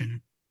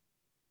diversion.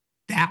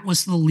 That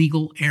was the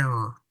legal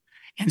error.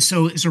 And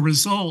so as a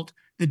result,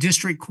 the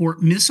district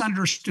court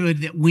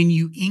misunderstood that when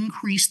you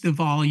increase the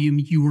volume,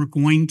 you were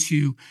going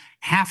to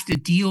have to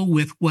deal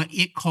with what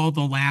it called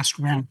the last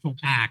wrongful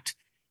act.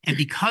 And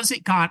because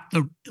it got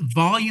the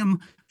volume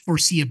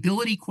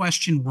foreseeability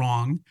question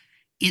wrong,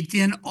 it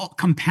then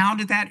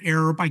compounded that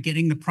error by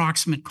getting the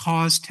proximate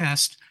cause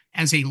test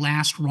as a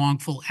last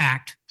wrongful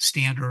act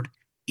standard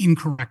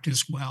incorrect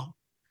as well.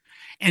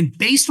 And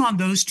based on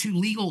those two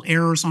legal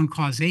errors on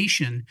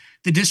causation,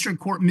 the district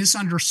court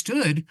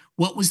misunderstood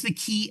what was the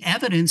key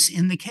evidence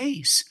in the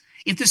case.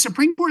 If the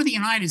Supreme Court of the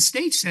United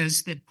States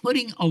says that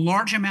putting a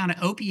large amount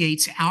of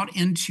opiates out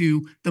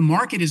into the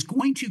market is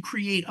going to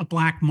create a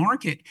black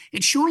market,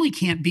 it surely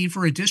can't be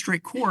for a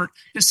district court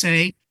to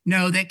say,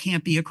 no, that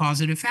can't be a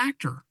causative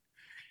factor.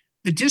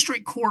 The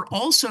district court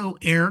also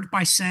erred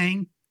by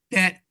saying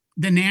that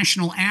the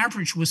national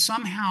average was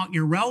somehow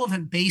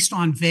irrelevant based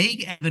on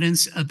vague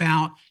evidence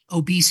about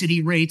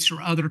obesity rates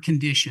or other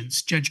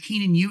conditions. Judge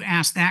Keenan, you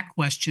asked that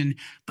question,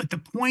 but the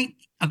point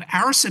of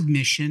our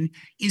submission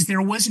is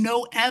there was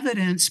no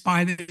evidence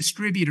by the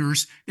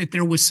distributors that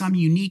there was some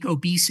unique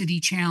obesity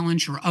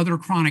challenge or other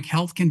chronic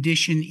health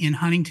condition in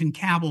Huntington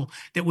Cabell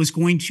that was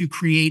going to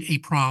create a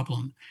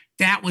problem.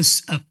 That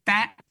was a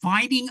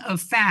finding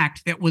of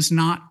fact that was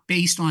not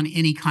based on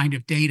any kind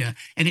of data.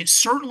 And it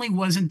certainly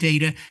wasn't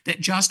data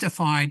that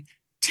justified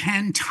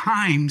 10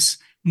 times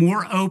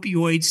more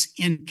opioids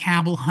in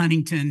Cabell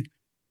Huntington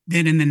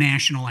than in the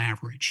national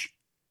average.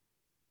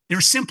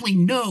 There's simply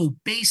no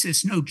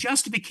basis, no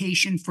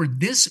justification for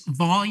this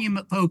volume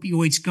of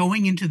opioids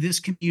going into this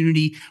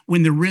community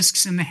when the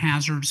risks and the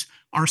hazards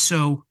are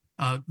so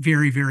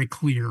very, very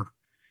clear.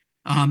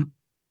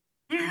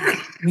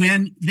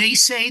 When they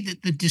say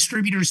that the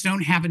distributors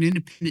don't have an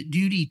independent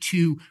duty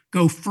to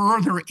go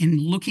further in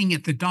looking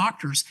at the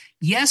doctors,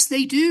 yes,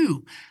 they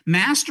do.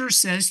 Masters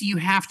says you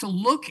have to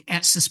look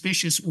at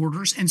suspicious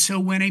orders. And so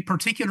when a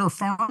particular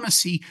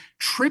pharmacy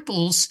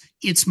triples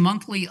its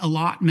monthly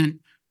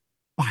allotment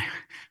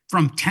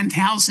from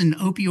 10,000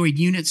 opioid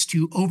units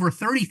to over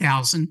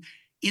 30,000,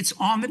 it's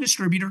on the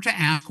distributor to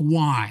ask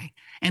why.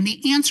 And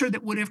the answer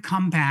that would have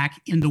come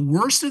back in the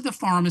worst of the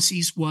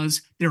pharmacies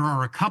was there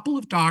are a couple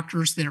of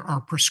doctors that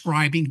are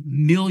prescribing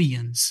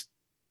millions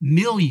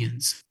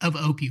of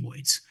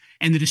opioids.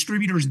 And the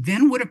distributors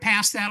then would have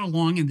passed that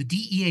along, and the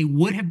DEA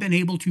would have been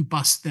able to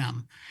bust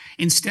them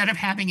instead of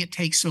having it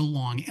take so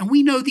long. And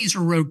we know these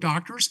are rogue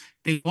doctors.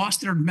 They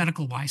lost their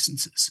medical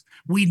licenses.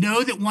 We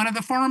know that one of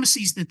the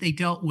pharmacies that they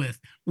dealt with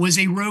was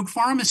a rogue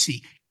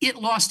pharmacy. It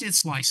lost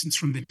its license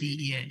from the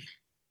DEA.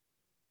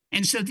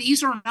 And so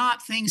these are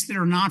not things that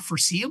are not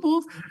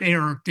foreseeable. They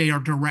are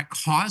direct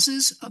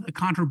causes of the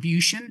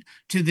contribution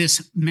to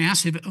this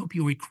massive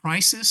opioid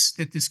crisis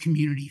that this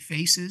community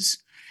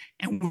faces.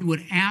 And we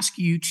would ask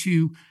you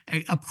to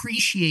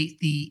appreciate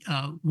the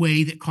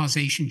way that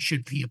causation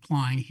should be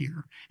applying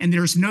here. And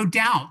there's no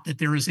doubt that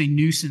there is a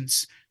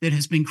nuisance that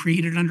has been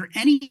created under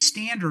any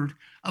standard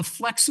of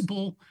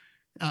flexible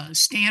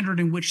standard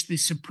in which the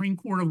Supreme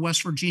Court of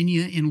West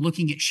Virginia, in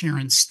looking at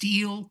Sharon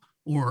Steele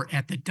or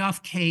at the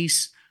Duff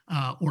case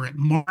or at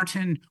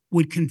Martin,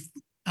 would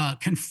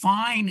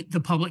confine the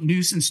public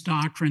nuisance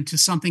doctrine to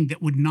something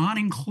that would not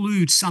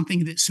include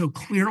something that so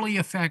clearly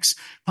affects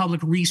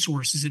public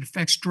resources. It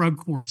affects drug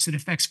courts. It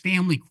affects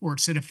family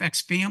courts. It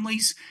affects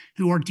families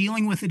who are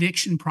dealing with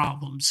addiction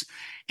problems.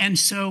 And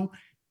so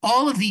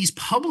all of these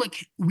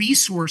public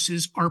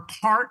resources are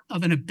part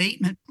of an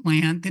abatement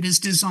plan that is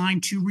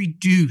designed to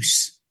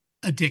reduce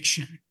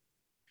addiction.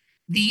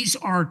 These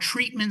are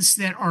treatments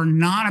that are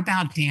not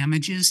about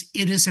damages.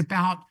 It is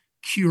about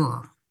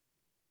cure.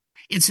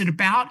 It's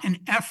about an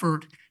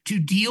effort to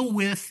deal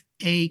with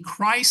a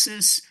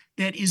crisis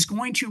that is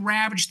going to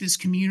ravage this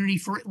community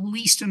for at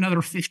least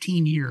another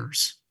 15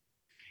 years.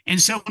 And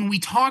so when we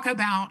talk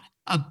about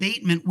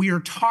abatement, we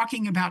are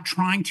talking about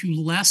trying to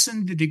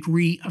lessen the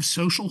degree of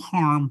social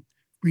harm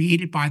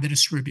created by the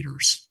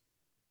distributors.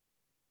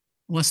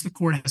 Unless the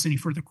court has any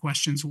further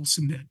questions, we'll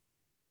submit.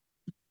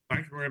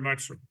 Thank you very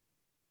much, sir.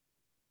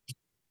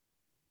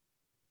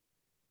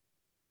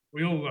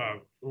 We'll,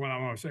 what I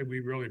want to say, we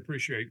really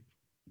appreciate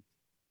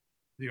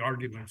the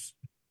arguments.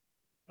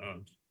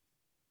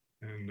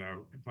 And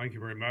thank you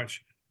very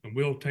much. And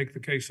we'll take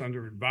the case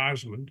under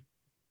advisement.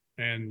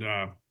 And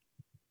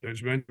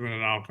Judge Benjamin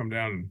and I'll come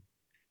down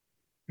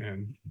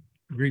and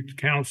greet the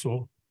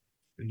counsel.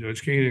 And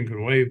Judge Keenan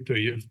can wave to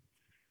you.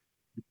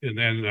 And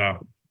then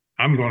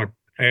I'm going to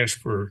ask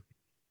for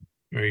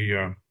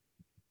a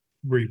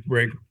brief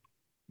break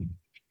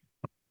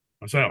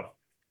myself.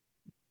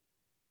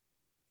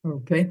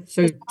 Okay,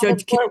 so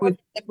Judge Keenan,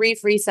 a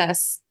brief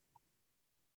recess.